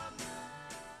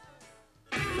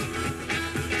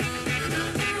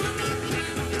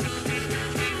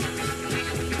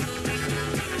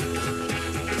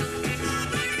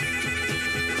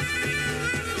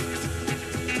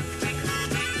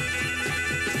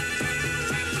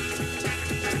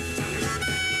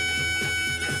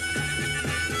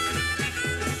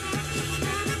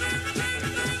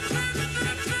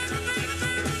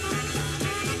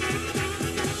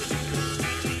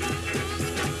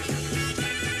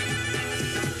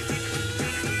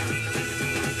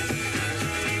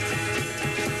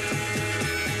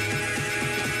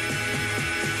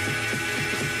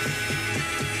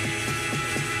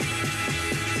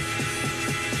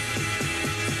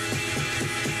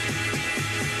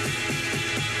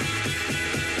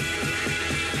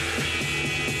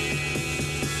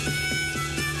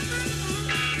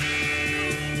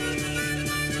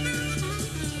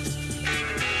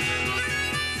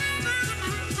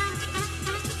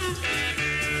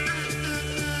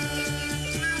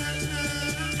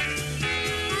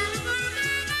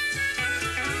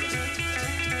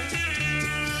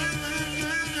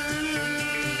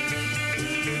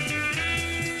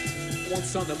 One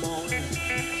Sunday morning,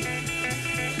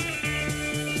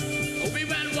 we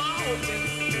went walking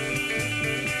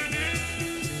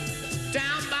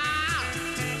down by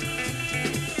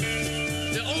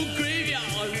the old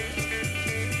graveyard.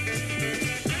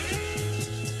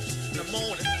 The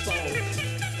morning fall,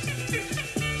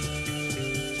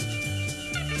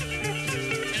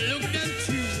 and looked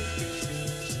into,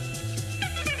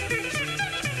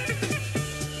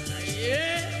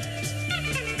 yeah,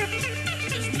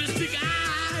 it's mystic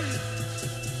eyes,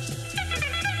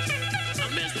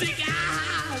 mystic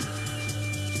eyes,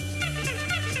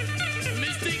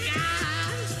 mystic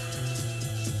eyes,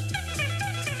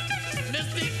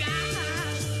 mystic eyes, mystic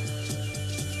eyes.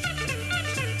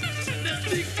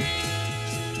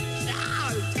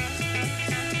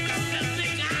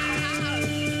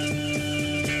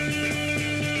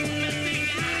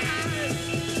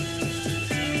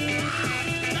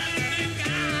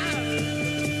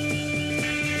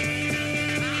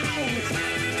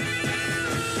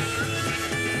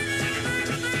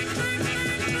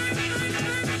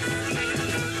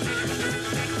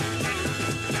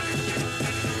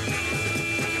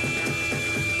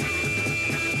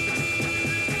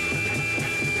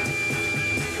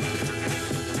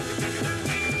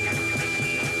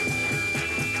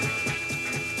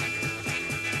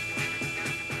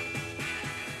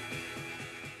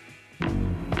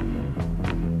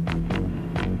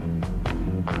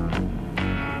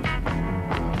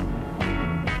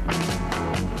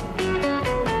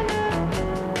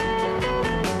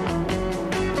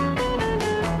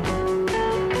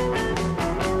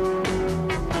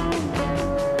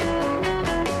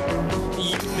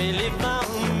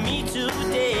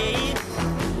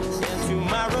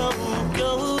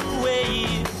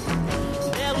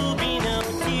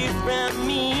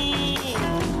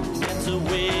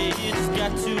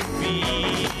 got to be.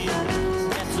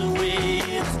 That's the way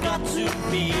it's got to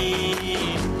be.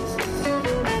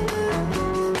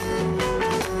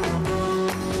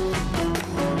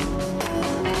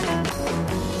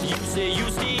 You say you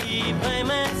stay by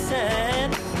my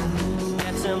side.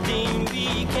 That's something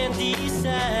we can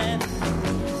decide.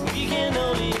 We can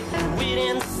only wait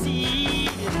and see.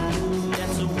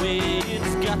 That's the way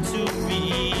it's got to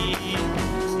be.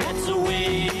 That's the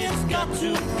way it's got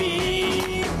to be.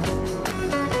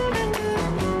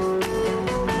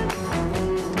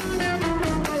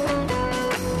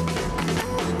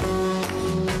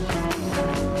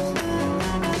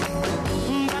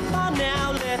 But for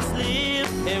now, let's live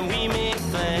and we may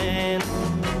find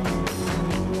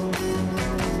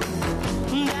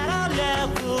that our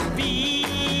love will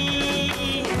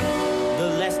be the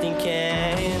lasting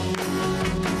kind.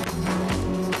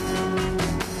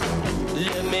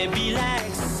 Love may be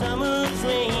like summer's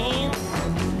rain,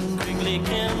 quickly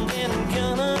come and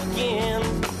gone again.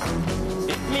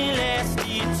 It may last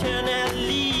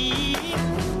eternally.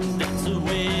 That's the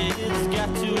way it's got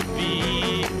to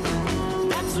be.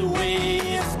 That's the way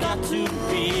it's got to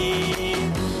be.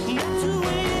 That's the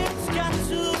way it's got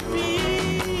to be.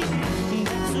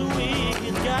 That's the way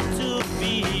it's got to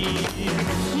be.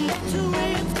 That's the way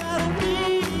it's gotta be.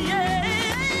 Yeah,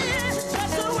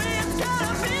 that's the way it's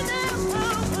gotta be.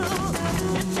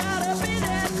 It's gotta be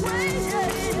that way.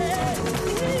 Yeah,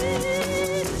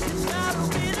 it's gotta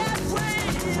be that way.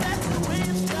 That's the way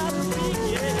it's gotta be.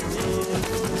 Yeah, it's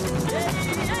gotta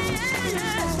be that way. Yeah, that's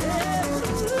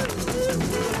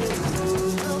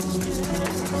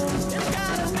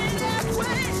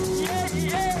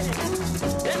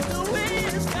the way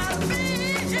it's gotta be.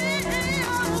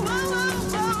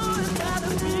 It's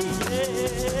gotta be.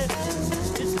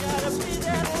 It's gotta be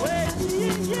that way.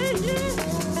 Yeah.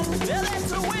 Well, that's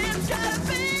the way it's gotta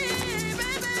be,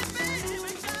 baby,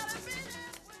 gotta be.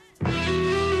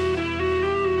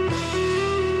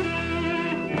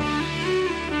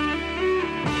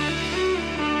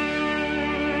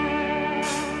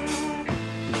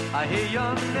 I hear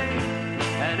your name,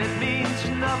 and it means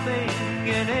nothing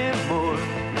anymore.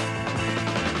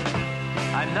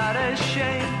 I'm not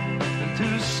ashamed to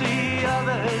see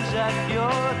others at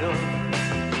your door.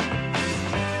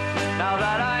 Now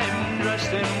that I'm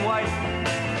dressed in white,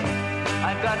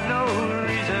 I've got no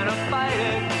reason to fight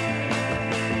it.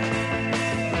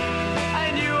 I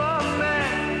knew a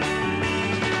man,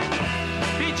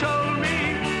 he told me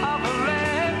of a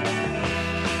land,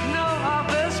 no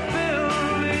office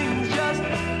buildings, just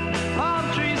palm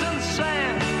trees and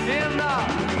sand in the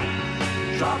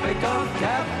Tropic of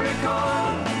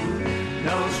Capricorn.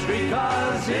 No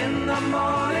streetcars in the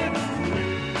morning,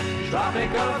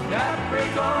 Tropic of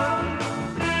Capricorn.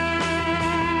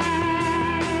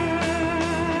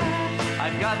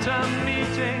 I've got a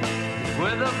meeting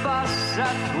with the boss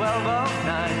at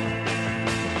 12:09.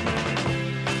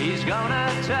 He's gonna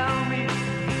tell me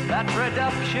that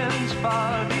production's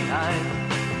far behind,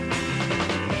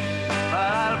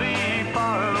 but I'll be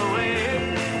far away.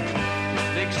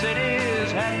 Big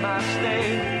cities had my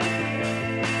stay.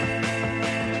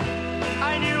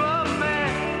 I knew a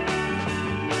man,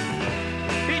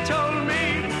 he told me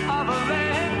of a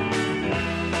land,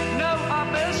 no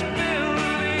office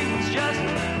buildings, just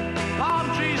palm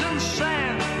trees and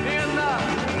sand in the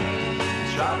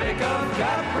Tropic of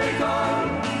Capricorn.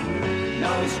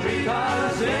 No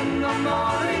streetcars in the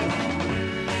morning,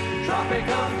 Tropic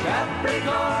of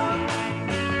Capricorn.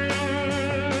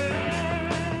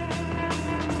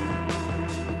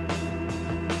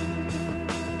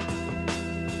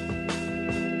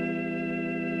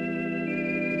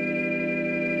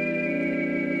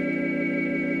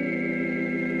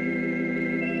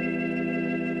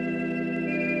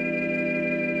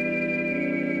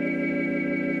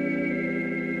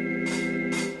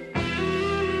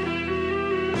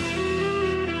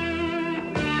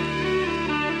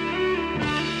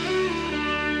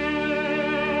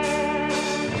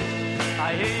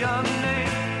 I hear your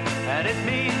name, and it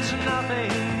means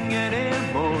nothing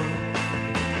anymore.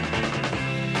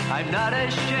 I'm not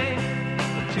ashamed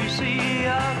to see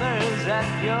others at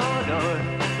your door.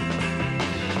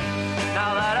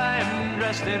 Now that I'm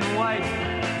dressed in white,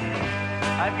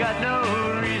 I've got no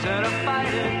reason to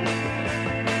fight it.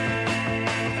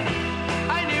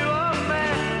 I knew a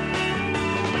man,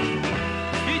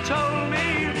 he told me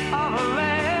of a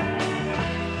land,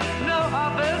 no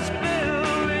office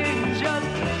buildings,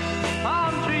 just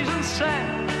palm trees and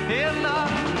sand in the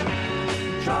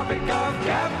Tropic of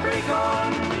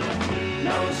Capricorn.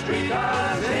 No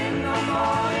streetcars in the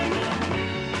morning,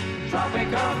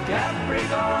 Tropic of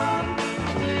Capricorn.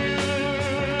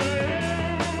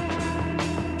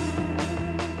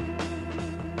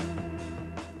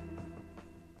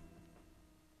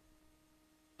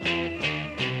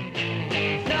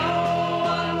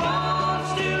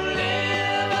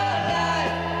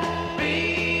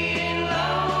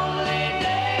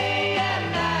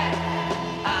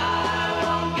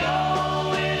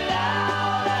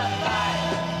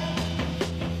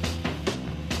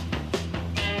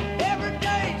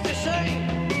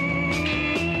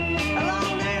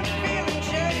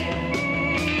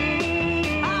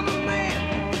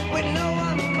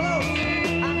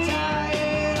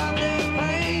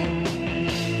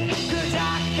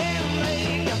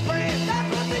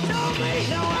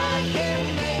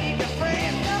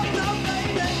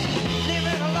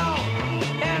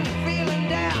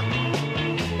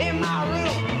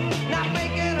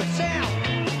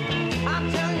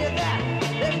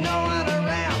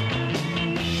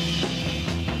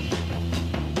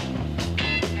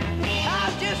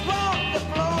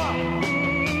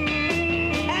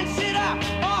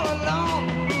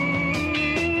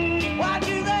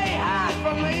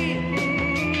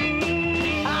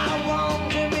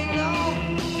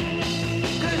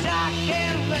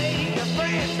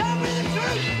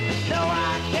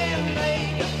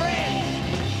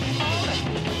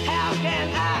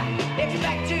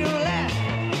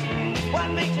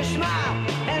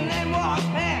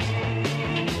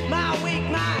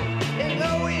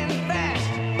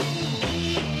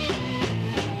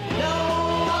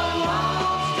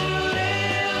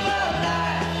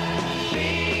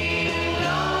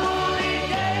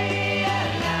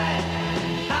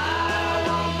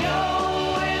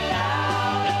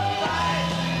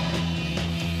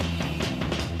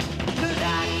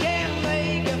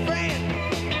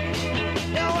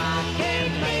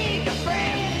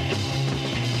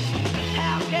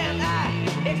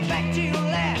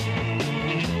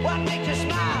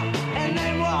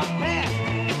 past.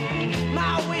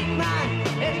 My weak mind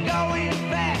is going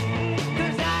fast.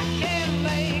 'Cause I can't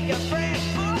make a friend.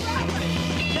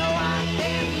 No, I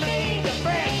can't make a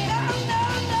friend. No.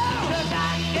 'Cause I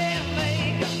can't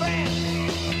make a friend.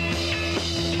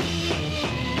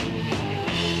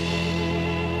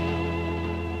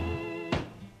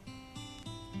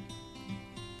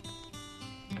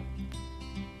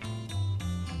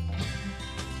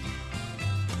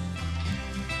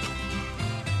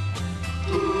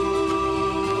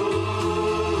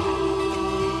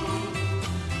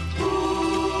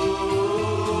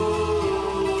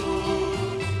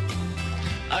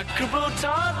 A cripple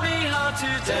taught me how to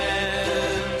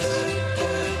dance.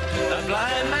 A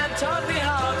blind man taught me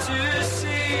how to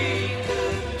see.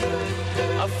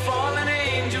 A fallen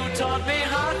angel taught me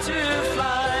how to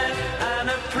fly. And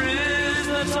a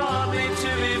prisoner taught me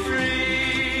to be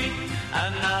free.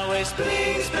 And now we're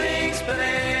spinning, spinning,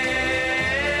 spinning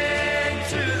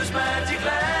through this magic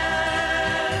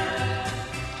land.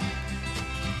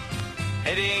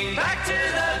 Heading back to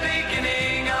the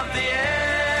beginning of the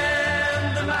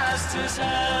end, the master's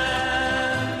hand.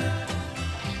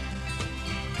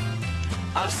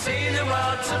 I've seen the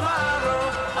world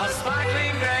tomorrow, of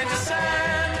sparkling grains of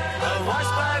sand,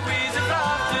 washed by weeds of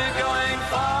laughter going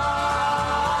far.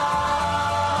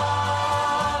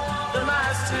 The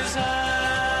master's hand.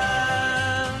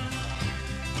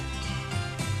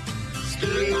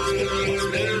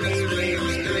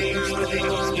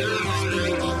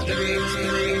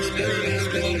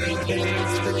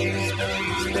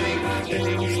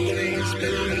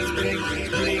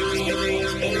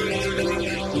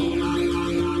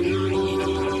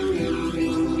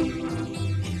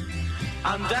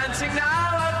 I'm dancing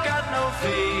now, I've got no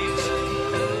feet.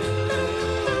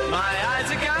 My eyes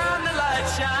are gone, the light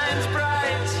shines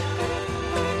bright.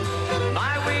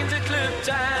 My wings are clipped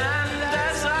and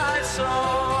as I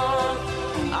soar,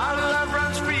 our love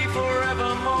runs free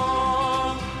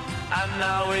forevermore. And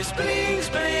now we're spinning,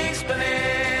 spinning, spinning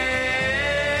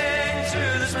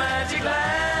through this magic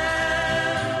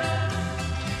land.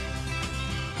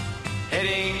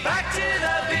 Heading back to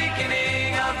the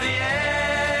beginning of the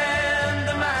end,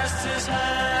 the master's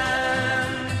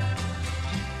hand.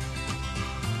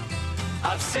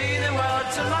 I've seen the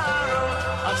world tomorrow,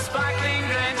 of sparkling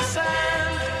grains of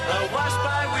sand, washed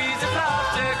by weeds of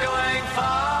laughter going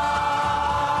far.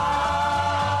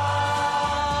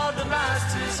 The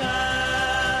master's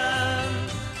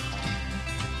hand.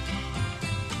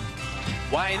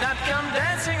 Why not come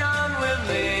dancing on with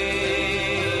me?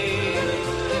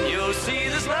 You'll see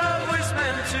this love was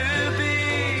meant to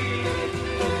be.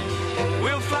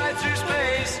 We'll fly through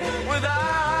space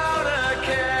without a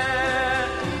care,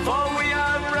 for we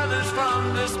are brothers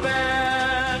from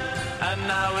despair. And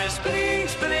now we're spinning,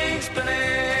 spinning, spinning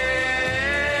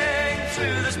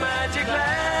through this magic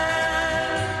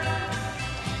land.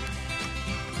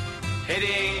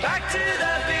 Heading back to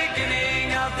the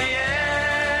beginning of the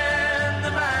end,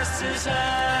 the master's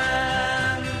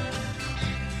hand.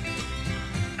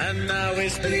 And now we're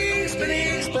spinning,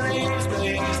 spinning, spinning,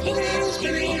 spinning, spinning,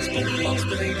 spinning, spinning, spinning,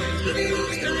 spinning,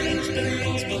 spinning,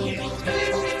 spinning,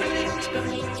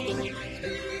 spinning, spinning.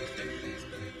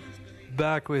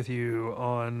 Back with you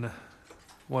on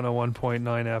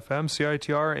 101.9 FM,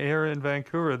 CITR here in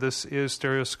Vancouver. This is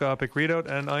Stereoscopic Readout,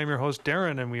 and I'm your host,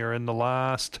 Darren, and we are in the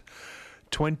last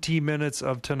 20 minutes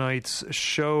of tonight's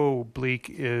show.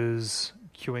 Bleak is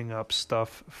queuing up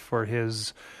stuff for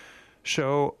his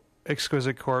show,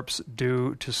 Exquisite Corpse,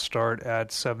 due to start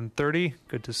at 7:30.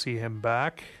 Good to see him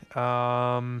back.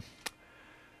 I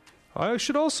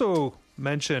should also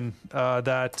mention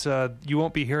that you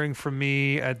won't be hearing from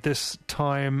me at this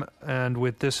time and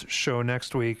with this show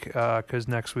next week, because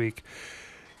next week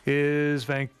is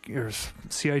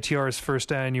CITR's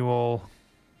first annual,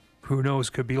 who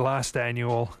knows, could be last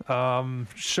annual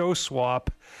show swap.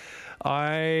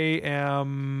 I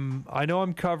know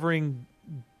I'm covering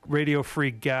Radio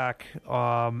Free GAC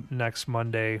next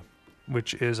Monday,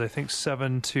 which is I think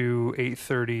 7 to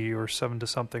 8:30 or 7 to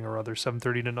something or other,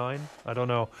 7:30 to 9. I don't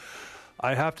know.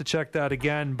 I have to check that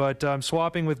again, but I'm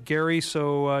swapping with Gary,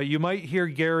 so you might hear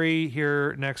Gary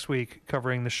here next week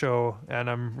covering the show, and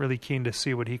I'm really keen to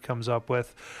see what he comes up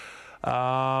with.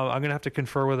 I'm going to have to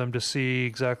confer with him to see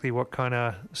exactly what kind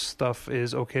of stuff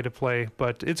is okay to play,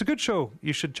 but it's a good show.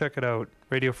 You should check it out.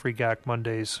 Radio Free GAC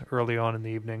Mondays early on in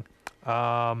the evening.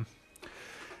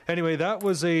 Anyway, that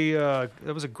was a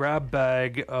grab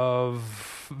bag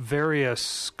of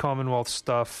various Commonwealth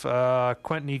stuff.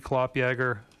 Quentin E.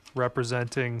 Klopjager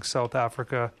representing South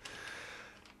Africa.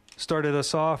 Started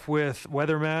us off with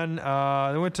Weatherman.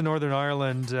 They went to Northern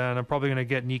Ireland, and I'm probably going to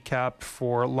get kneecapped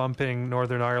for lumping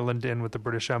Northern Ireland in with the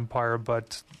British Empire,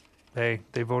 but hey,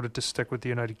 they voted to stick with the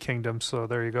United Kingdom, so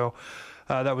there you go.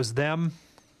 That was Them.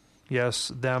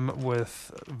 Yes, Them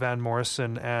with Van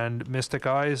Morrison and Mystic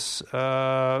Eyes.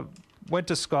 Went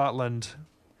to Scotland.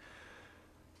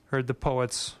 Heard the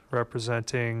Poets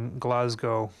representing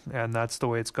Glasgow, and that's the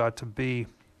way it's got to be.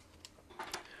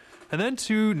 And then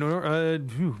to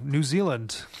New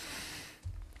Zealand,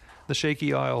 the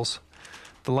Shaky Isles,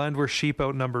 the land where sheep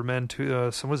outnumber men.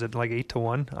 So was it like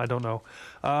 8-1? I don't know.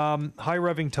 High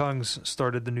Revving Tongues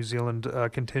started the New Zealand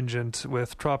contingent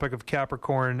with Tropic of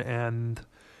Capricorn, and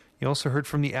you also heard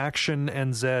from the Action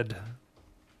and Zed,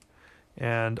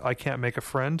 and I Can't Make a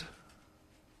Friend.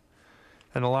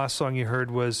 And the last song you heard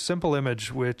was Simple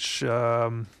Image, which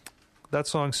that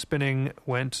song Spinning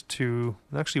went to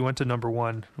number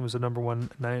one. It was a number one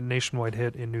nationwide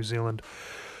hit in New Zealand.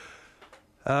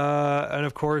 And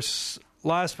of course,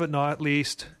 last but not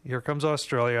least, here comes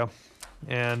Australia.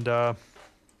 And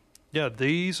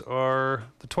these are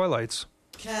the Twilights.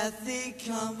 Kathy,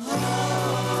 come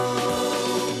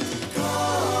home,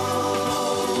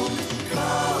 home,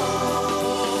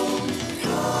 home,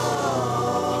 home.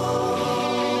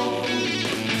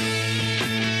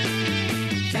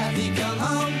 Kathy, come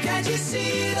home, can't you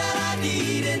see that I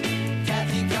need it?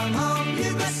 Kathy, come home,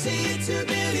 you must see it to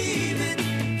believe it.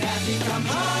 Kathy, come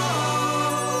home.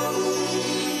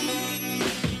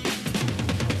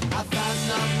 I found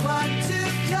someone to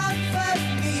comfort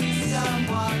me,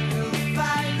 someone who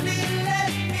finally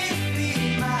let me be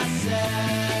myself.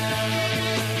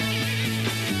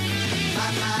 My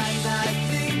mind, I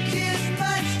think, is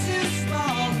much too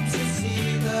small to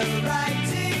see the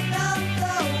writing on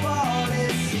the wall,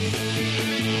 it seems.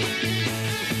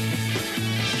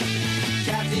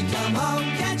 Kathy, come home,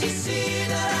 can't you see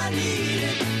that I need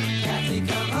it? Kathy,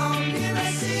 come home, you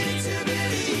must see it to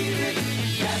believe it.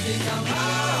 Kathy, come home.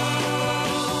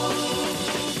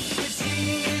 If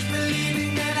seeing is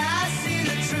believing, then I see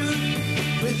the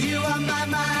truth. With you on my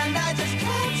mind, I just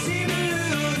can't seem to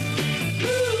lose.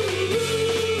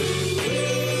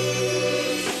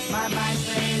 My mind's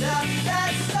made up,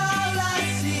 that's all I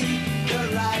see. The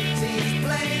writing's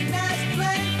plain as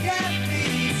plain can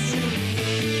be to me.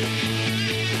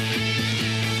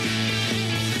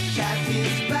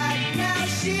 Kathy's back now,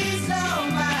 she's all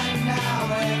mine now.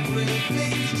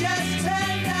 Everything's just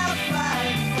turned out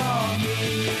fine for me.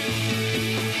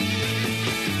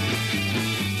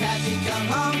 Kathy, come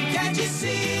home, can't you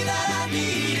see that I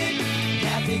need it?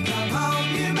 Kathy, come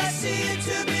home, you must see it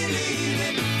to believe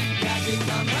it. Kathy,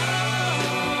 come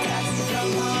home. Kathy,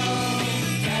 come home.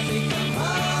 Kathy, come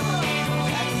home.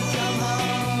 Kathy, come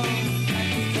home.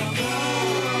 Kathy, come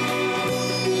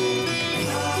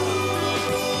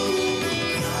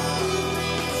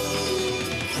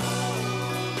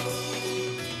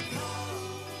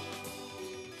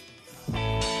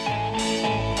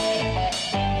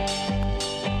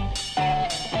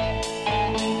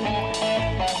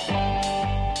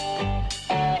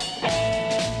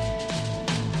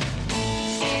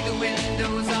See the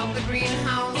windows of the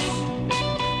greenhouse.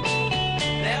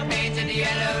 They're painted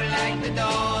yellow like the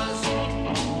doors.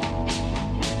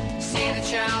 See the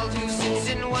child who sits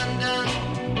in wonder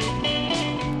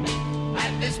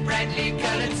at this brightly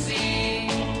colored sea.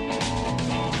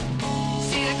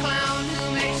 See the clown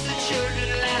who makes the children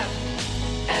laugh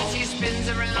as he spins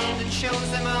around and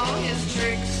shows them all his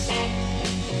tricks.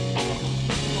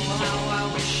 Oh, how I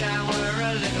wish I were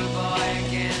a little boy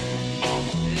again,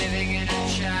 living in a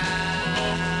child's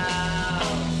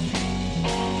dream.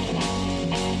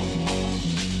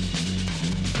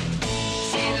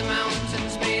 See the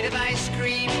mountains made of ice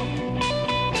cream,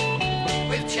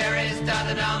 with cherries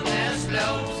dotted on their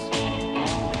slopes.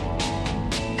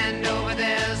 And over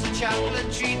there's a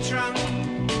chocolate tree trunk,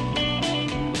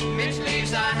 mint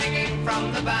leaves are hanging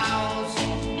from the boughs.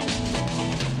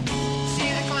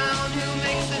 See the clown who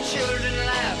makes the children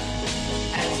laugh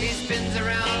as he spins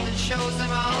around and shows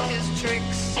them all his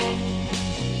tricks.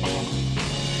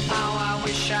 How I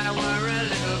wish I were a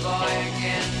little boy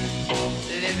again,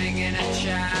 living in a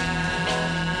child's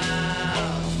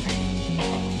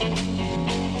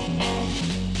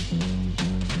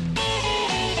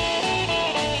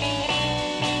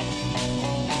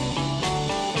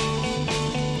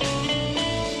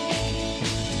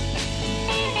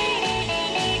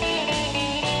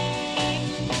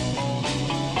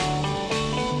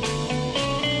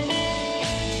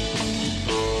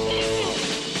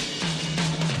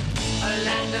A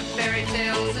land of fairy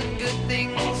tales and good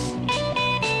things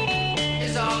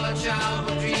is all a child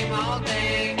will dream all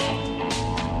day.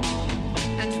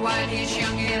 And while he's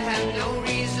young, he'll have no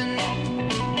reason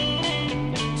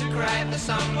to cry for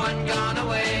someone gone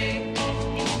away.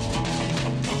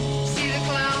 See the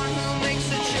clown who makes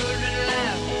the children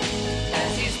laugh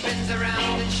as he spins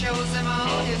around and shows them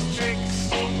all his tricks.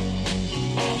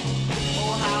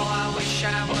 Oh, how I wish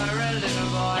I were a little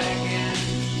boy again,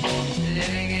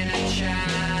 living in a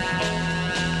child's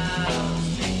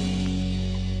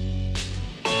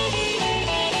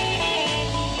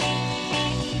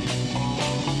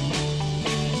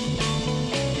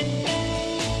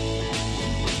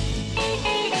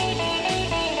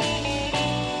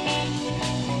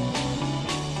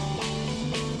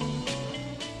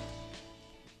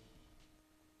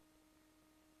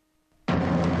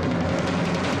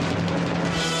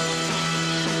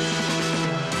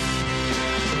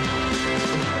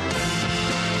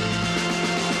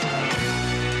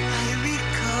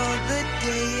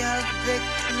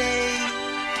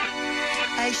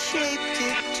I shaped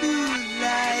it to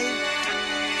life.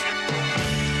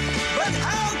 But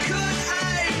how could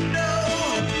I know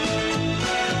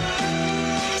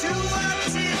to what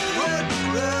it would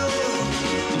grow?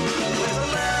 With the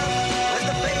love, with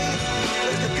the faith,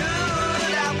 with the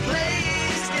good I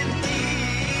placed in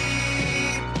thee.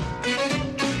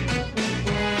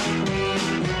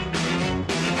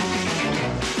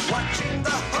 Watching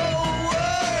the whole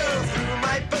world through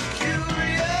my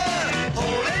peculiar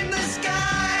hole in the sky.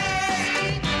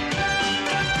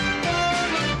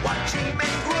 Watching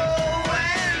men grow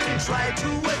and try to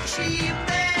achieve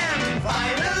them,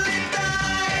 finally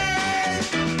die.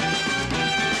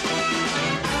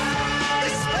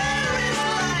 Despair is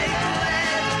like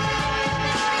lead,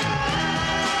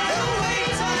 the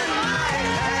weight on my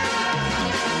head,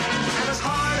 and it's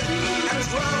hard and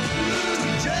it's rough to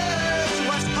judge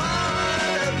what's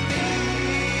part of me.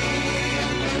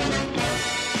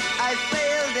 I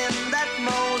failed in that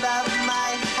mold of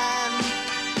my hand.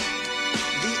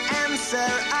 The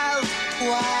answer of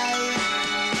why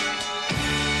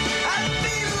I've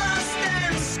been lost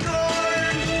and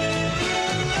scorned,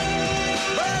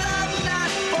 but I'm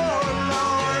not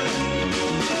forlorn.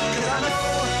 'Cause I know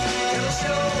it'll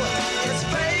show its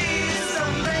face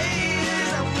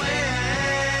somewhere.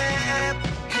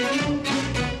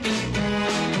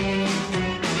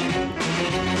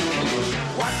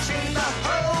 Watching the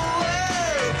whole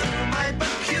world through my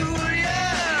peculiar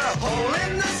hole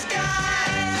in the sky.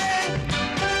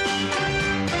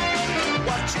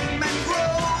 Watching men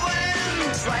grow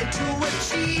and try to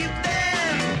achieve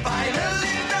them,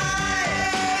 finally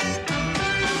die.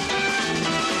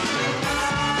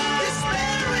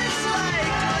 Despair is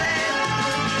like lead,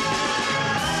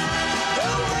 the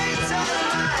weight on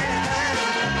my head,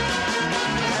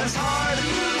 and it's hard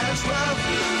and it's rough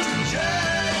to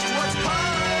judge what's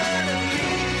part of me.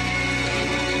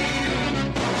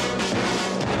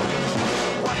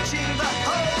 Watching the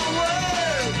whole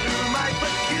world through my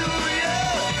peculiar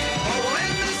hole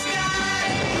in the sky.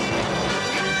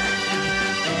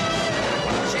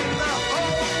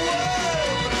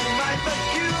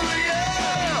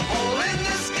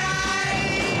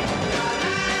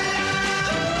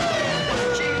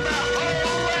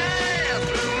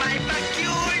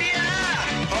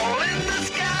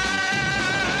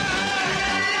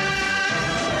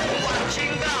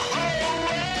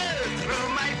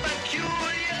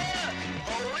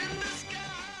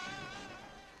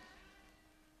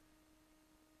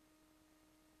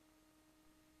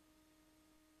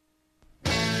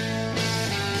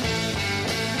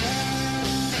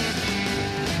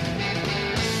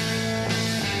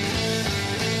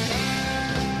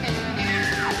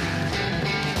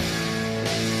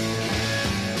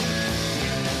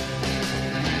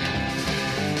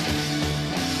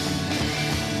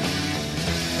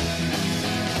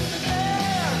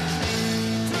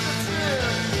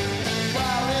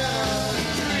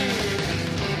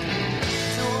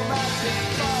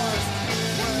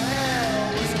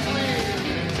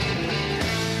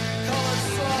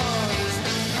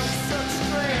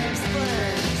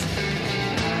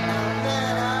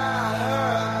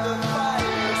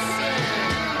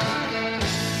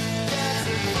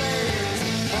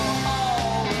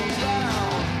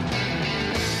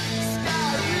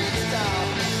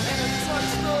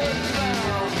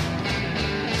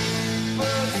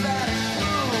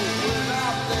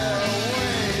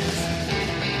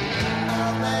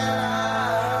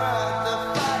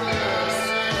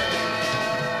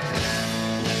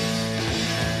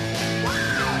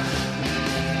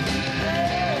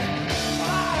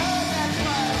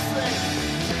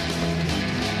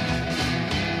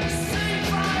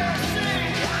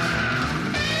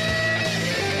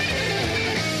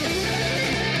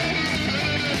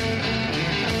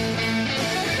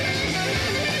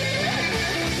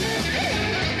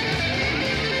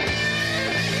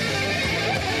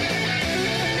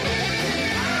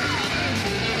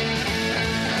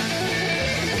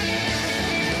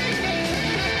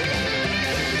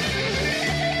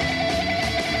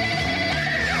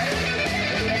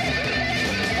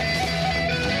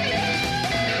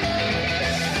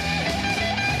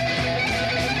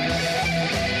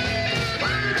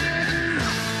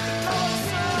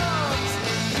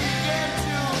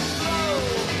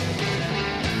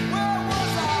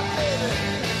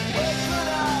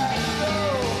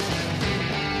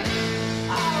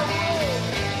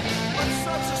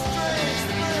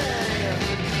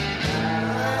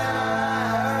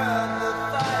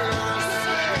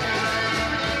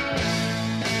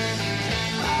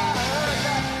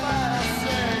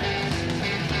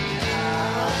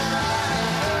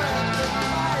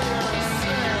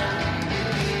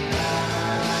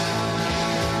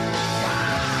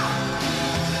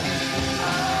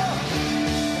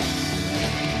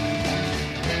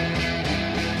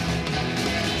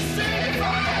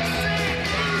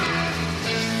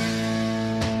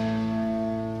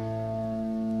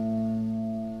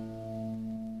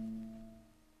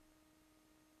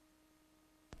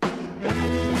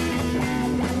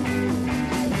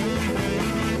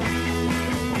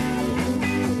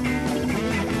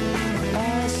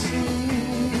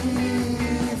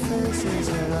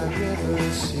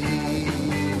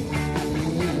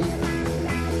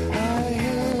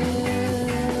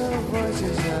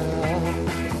 voices that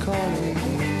are calling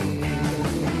me.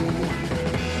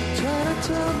 Try to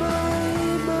turn my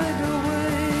mind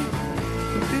away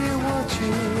from being what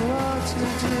you are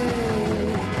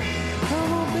today.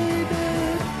 Come on, baby,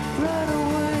 right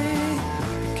away.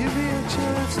 Give me a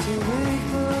chance to make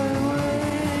my way.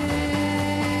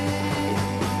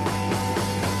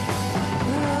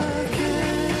 I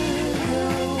can't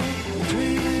help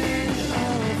dreaming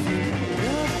of you.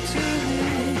 Love to me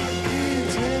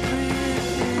means everything.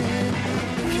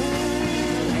 Can't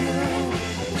help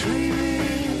dreaming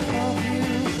of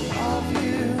you, of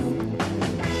you.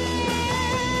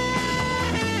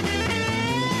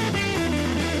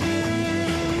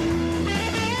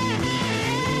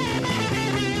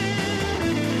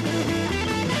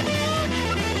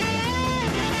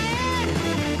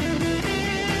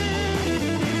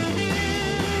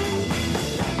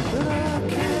 But I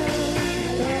can't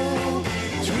help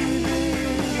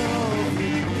dreaming of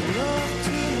you. Love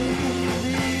to me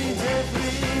means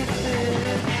everything.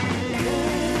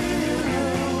 Can't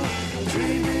help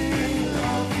dreaming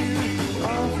of you,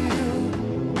 of you.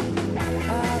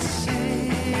 I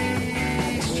see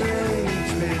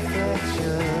strange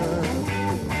reflections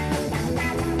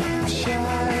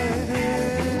shining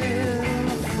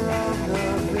from the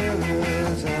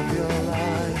mirrors of your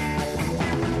life.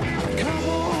 Come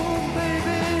on,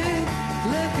 baby,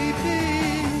 let me be.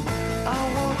 I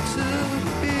want to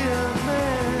be a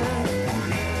man.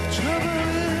 Trouble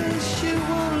is, you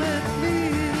won't let me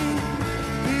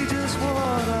be just what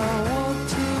I want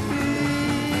to be.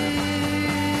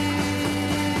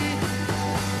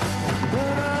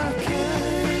 But I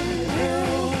can't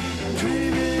help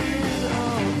dreaming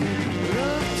of you.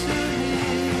 Love to me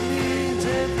means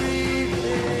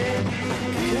everything.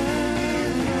 Can't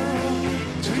help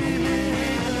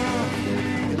dreaming of you.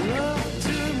 Love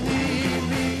to me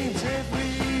means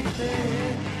everything.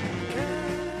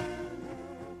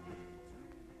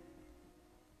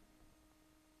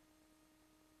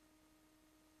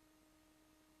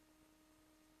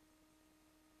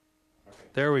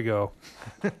 There we go.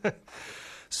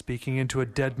 Speaking into a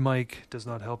dead mic does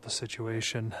not help the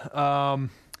situation.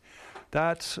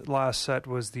 That last set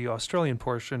was the Australian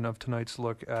portion of tonight's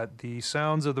look at the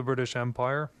sounds of the British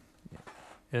Empire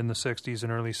in the 60s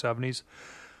and early 70s.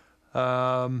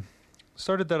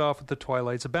 Started that off with the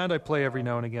Twilights, a band I play every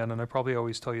now and again, and I probably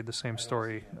always tell you the same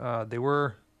story. They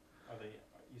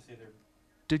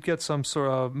did get some sort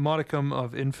of modicum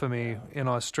of infamy in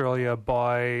Australia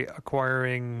by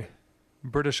acquiring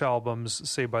British albums,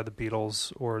 say by the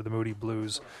Beatles or the Moody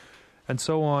Blues, and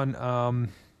so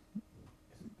on,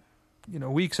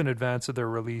 weeks in advance of their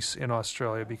release in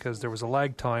Australia, because there was a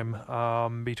lag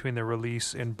time between their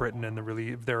release in Britain and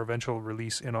their eventual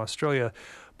release in Australia.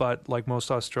 But like most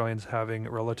Australians having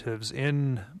relatives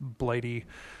in Blighty,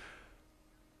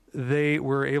 they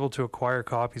were able to acquire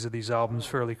copies of these albums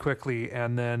fairly quickly,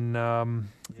 and then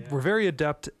were very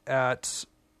adept at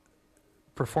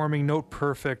performing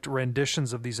note-perfect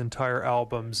renditions of these entire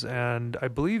albums. And I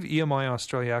believe EMI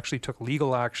Australia actually took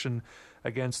legal action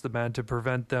against the band to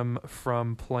prevent them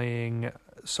from playing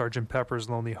Sgt. Pepper's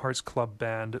Lonely Hearts Club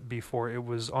Band before it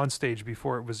was on stage,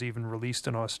 before it was even released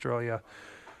in Australia.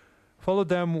 Followed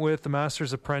them with The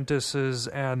Master's Apprentices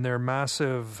and their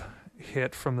massive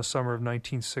hit from the summer of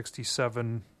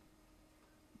 1967,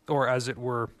 or as it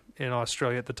were in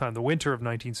Australia at the time, the winter of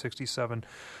 1967,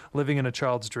 Living in a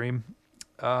Child's Dream.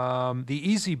 The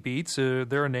Easy Beats,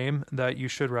 they're a name that you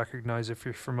should recognize if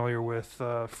you're familiar with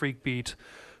Freak Beat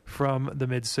from the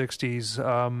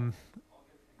mid-60s.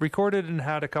 Recorded and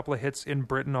had a couple of hits in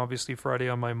Britain, obviously Friday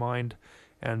on My Mind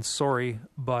and Sorry,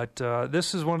 but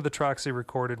this is one of the tracks they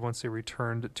recorded once they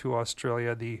returned to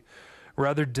Australia, the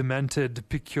rather demented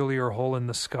Peculiar Hole in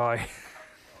the Sky.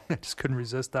 I just couldn't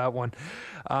resist that one.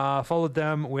 Followed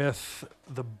them with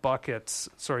the Buckets.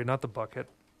 Sorry, not the Bucket.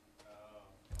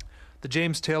 The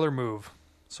James Taylor Move.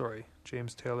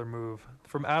 James Taylor Move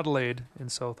from Adelaide in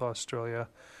South Australia.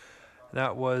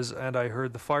 That was And I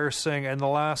Heard the Fire Sing. And the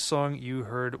last song you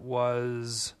heard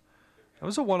was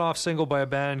a one-off single by a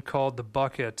band called The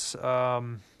Buckets.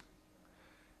 And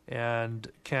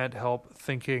Can't Help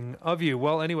Thinking of You.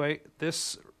 Well, anyway,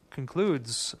 this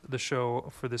concludes the show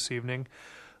for this evening.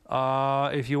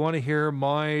 If you want to hear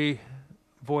my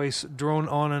voice drone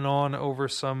on and on over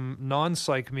some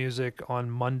non-psych music on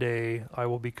Monday, I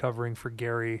will be covering for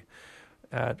Gary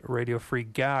at Radio Free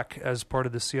GAC as part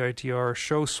of the CITR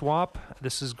show swap.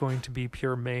 This is going to be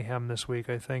pure mayhem this week,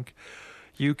 I think.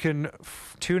 You can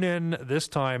tune in this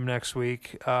time next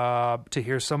week to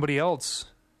hear somebody else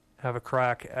have a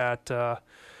crack at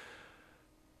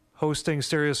hosting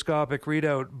Stereoscopic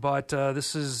Readout. But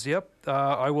this is,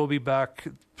 I will be back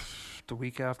the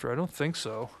week after. I don't think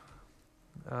so.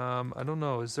 I don't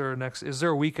know. Is there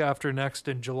a week after next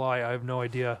in July? I have no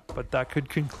idea. But that could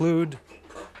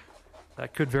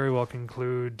very well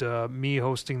conclude me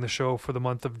hosting the show for the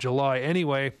month of July.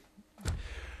 Anyway,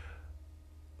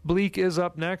 Bleak is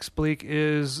up next. Bleak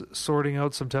is sorting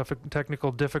out some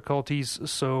technical difficulties,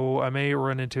 so I may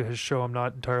run into his show. I'm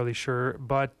not entirely sure,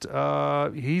 but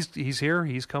he's here.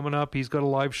 He's coming up. He's got a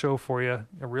live show for you,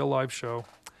 a real live show.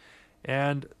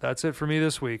 And that's it for me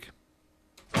this week.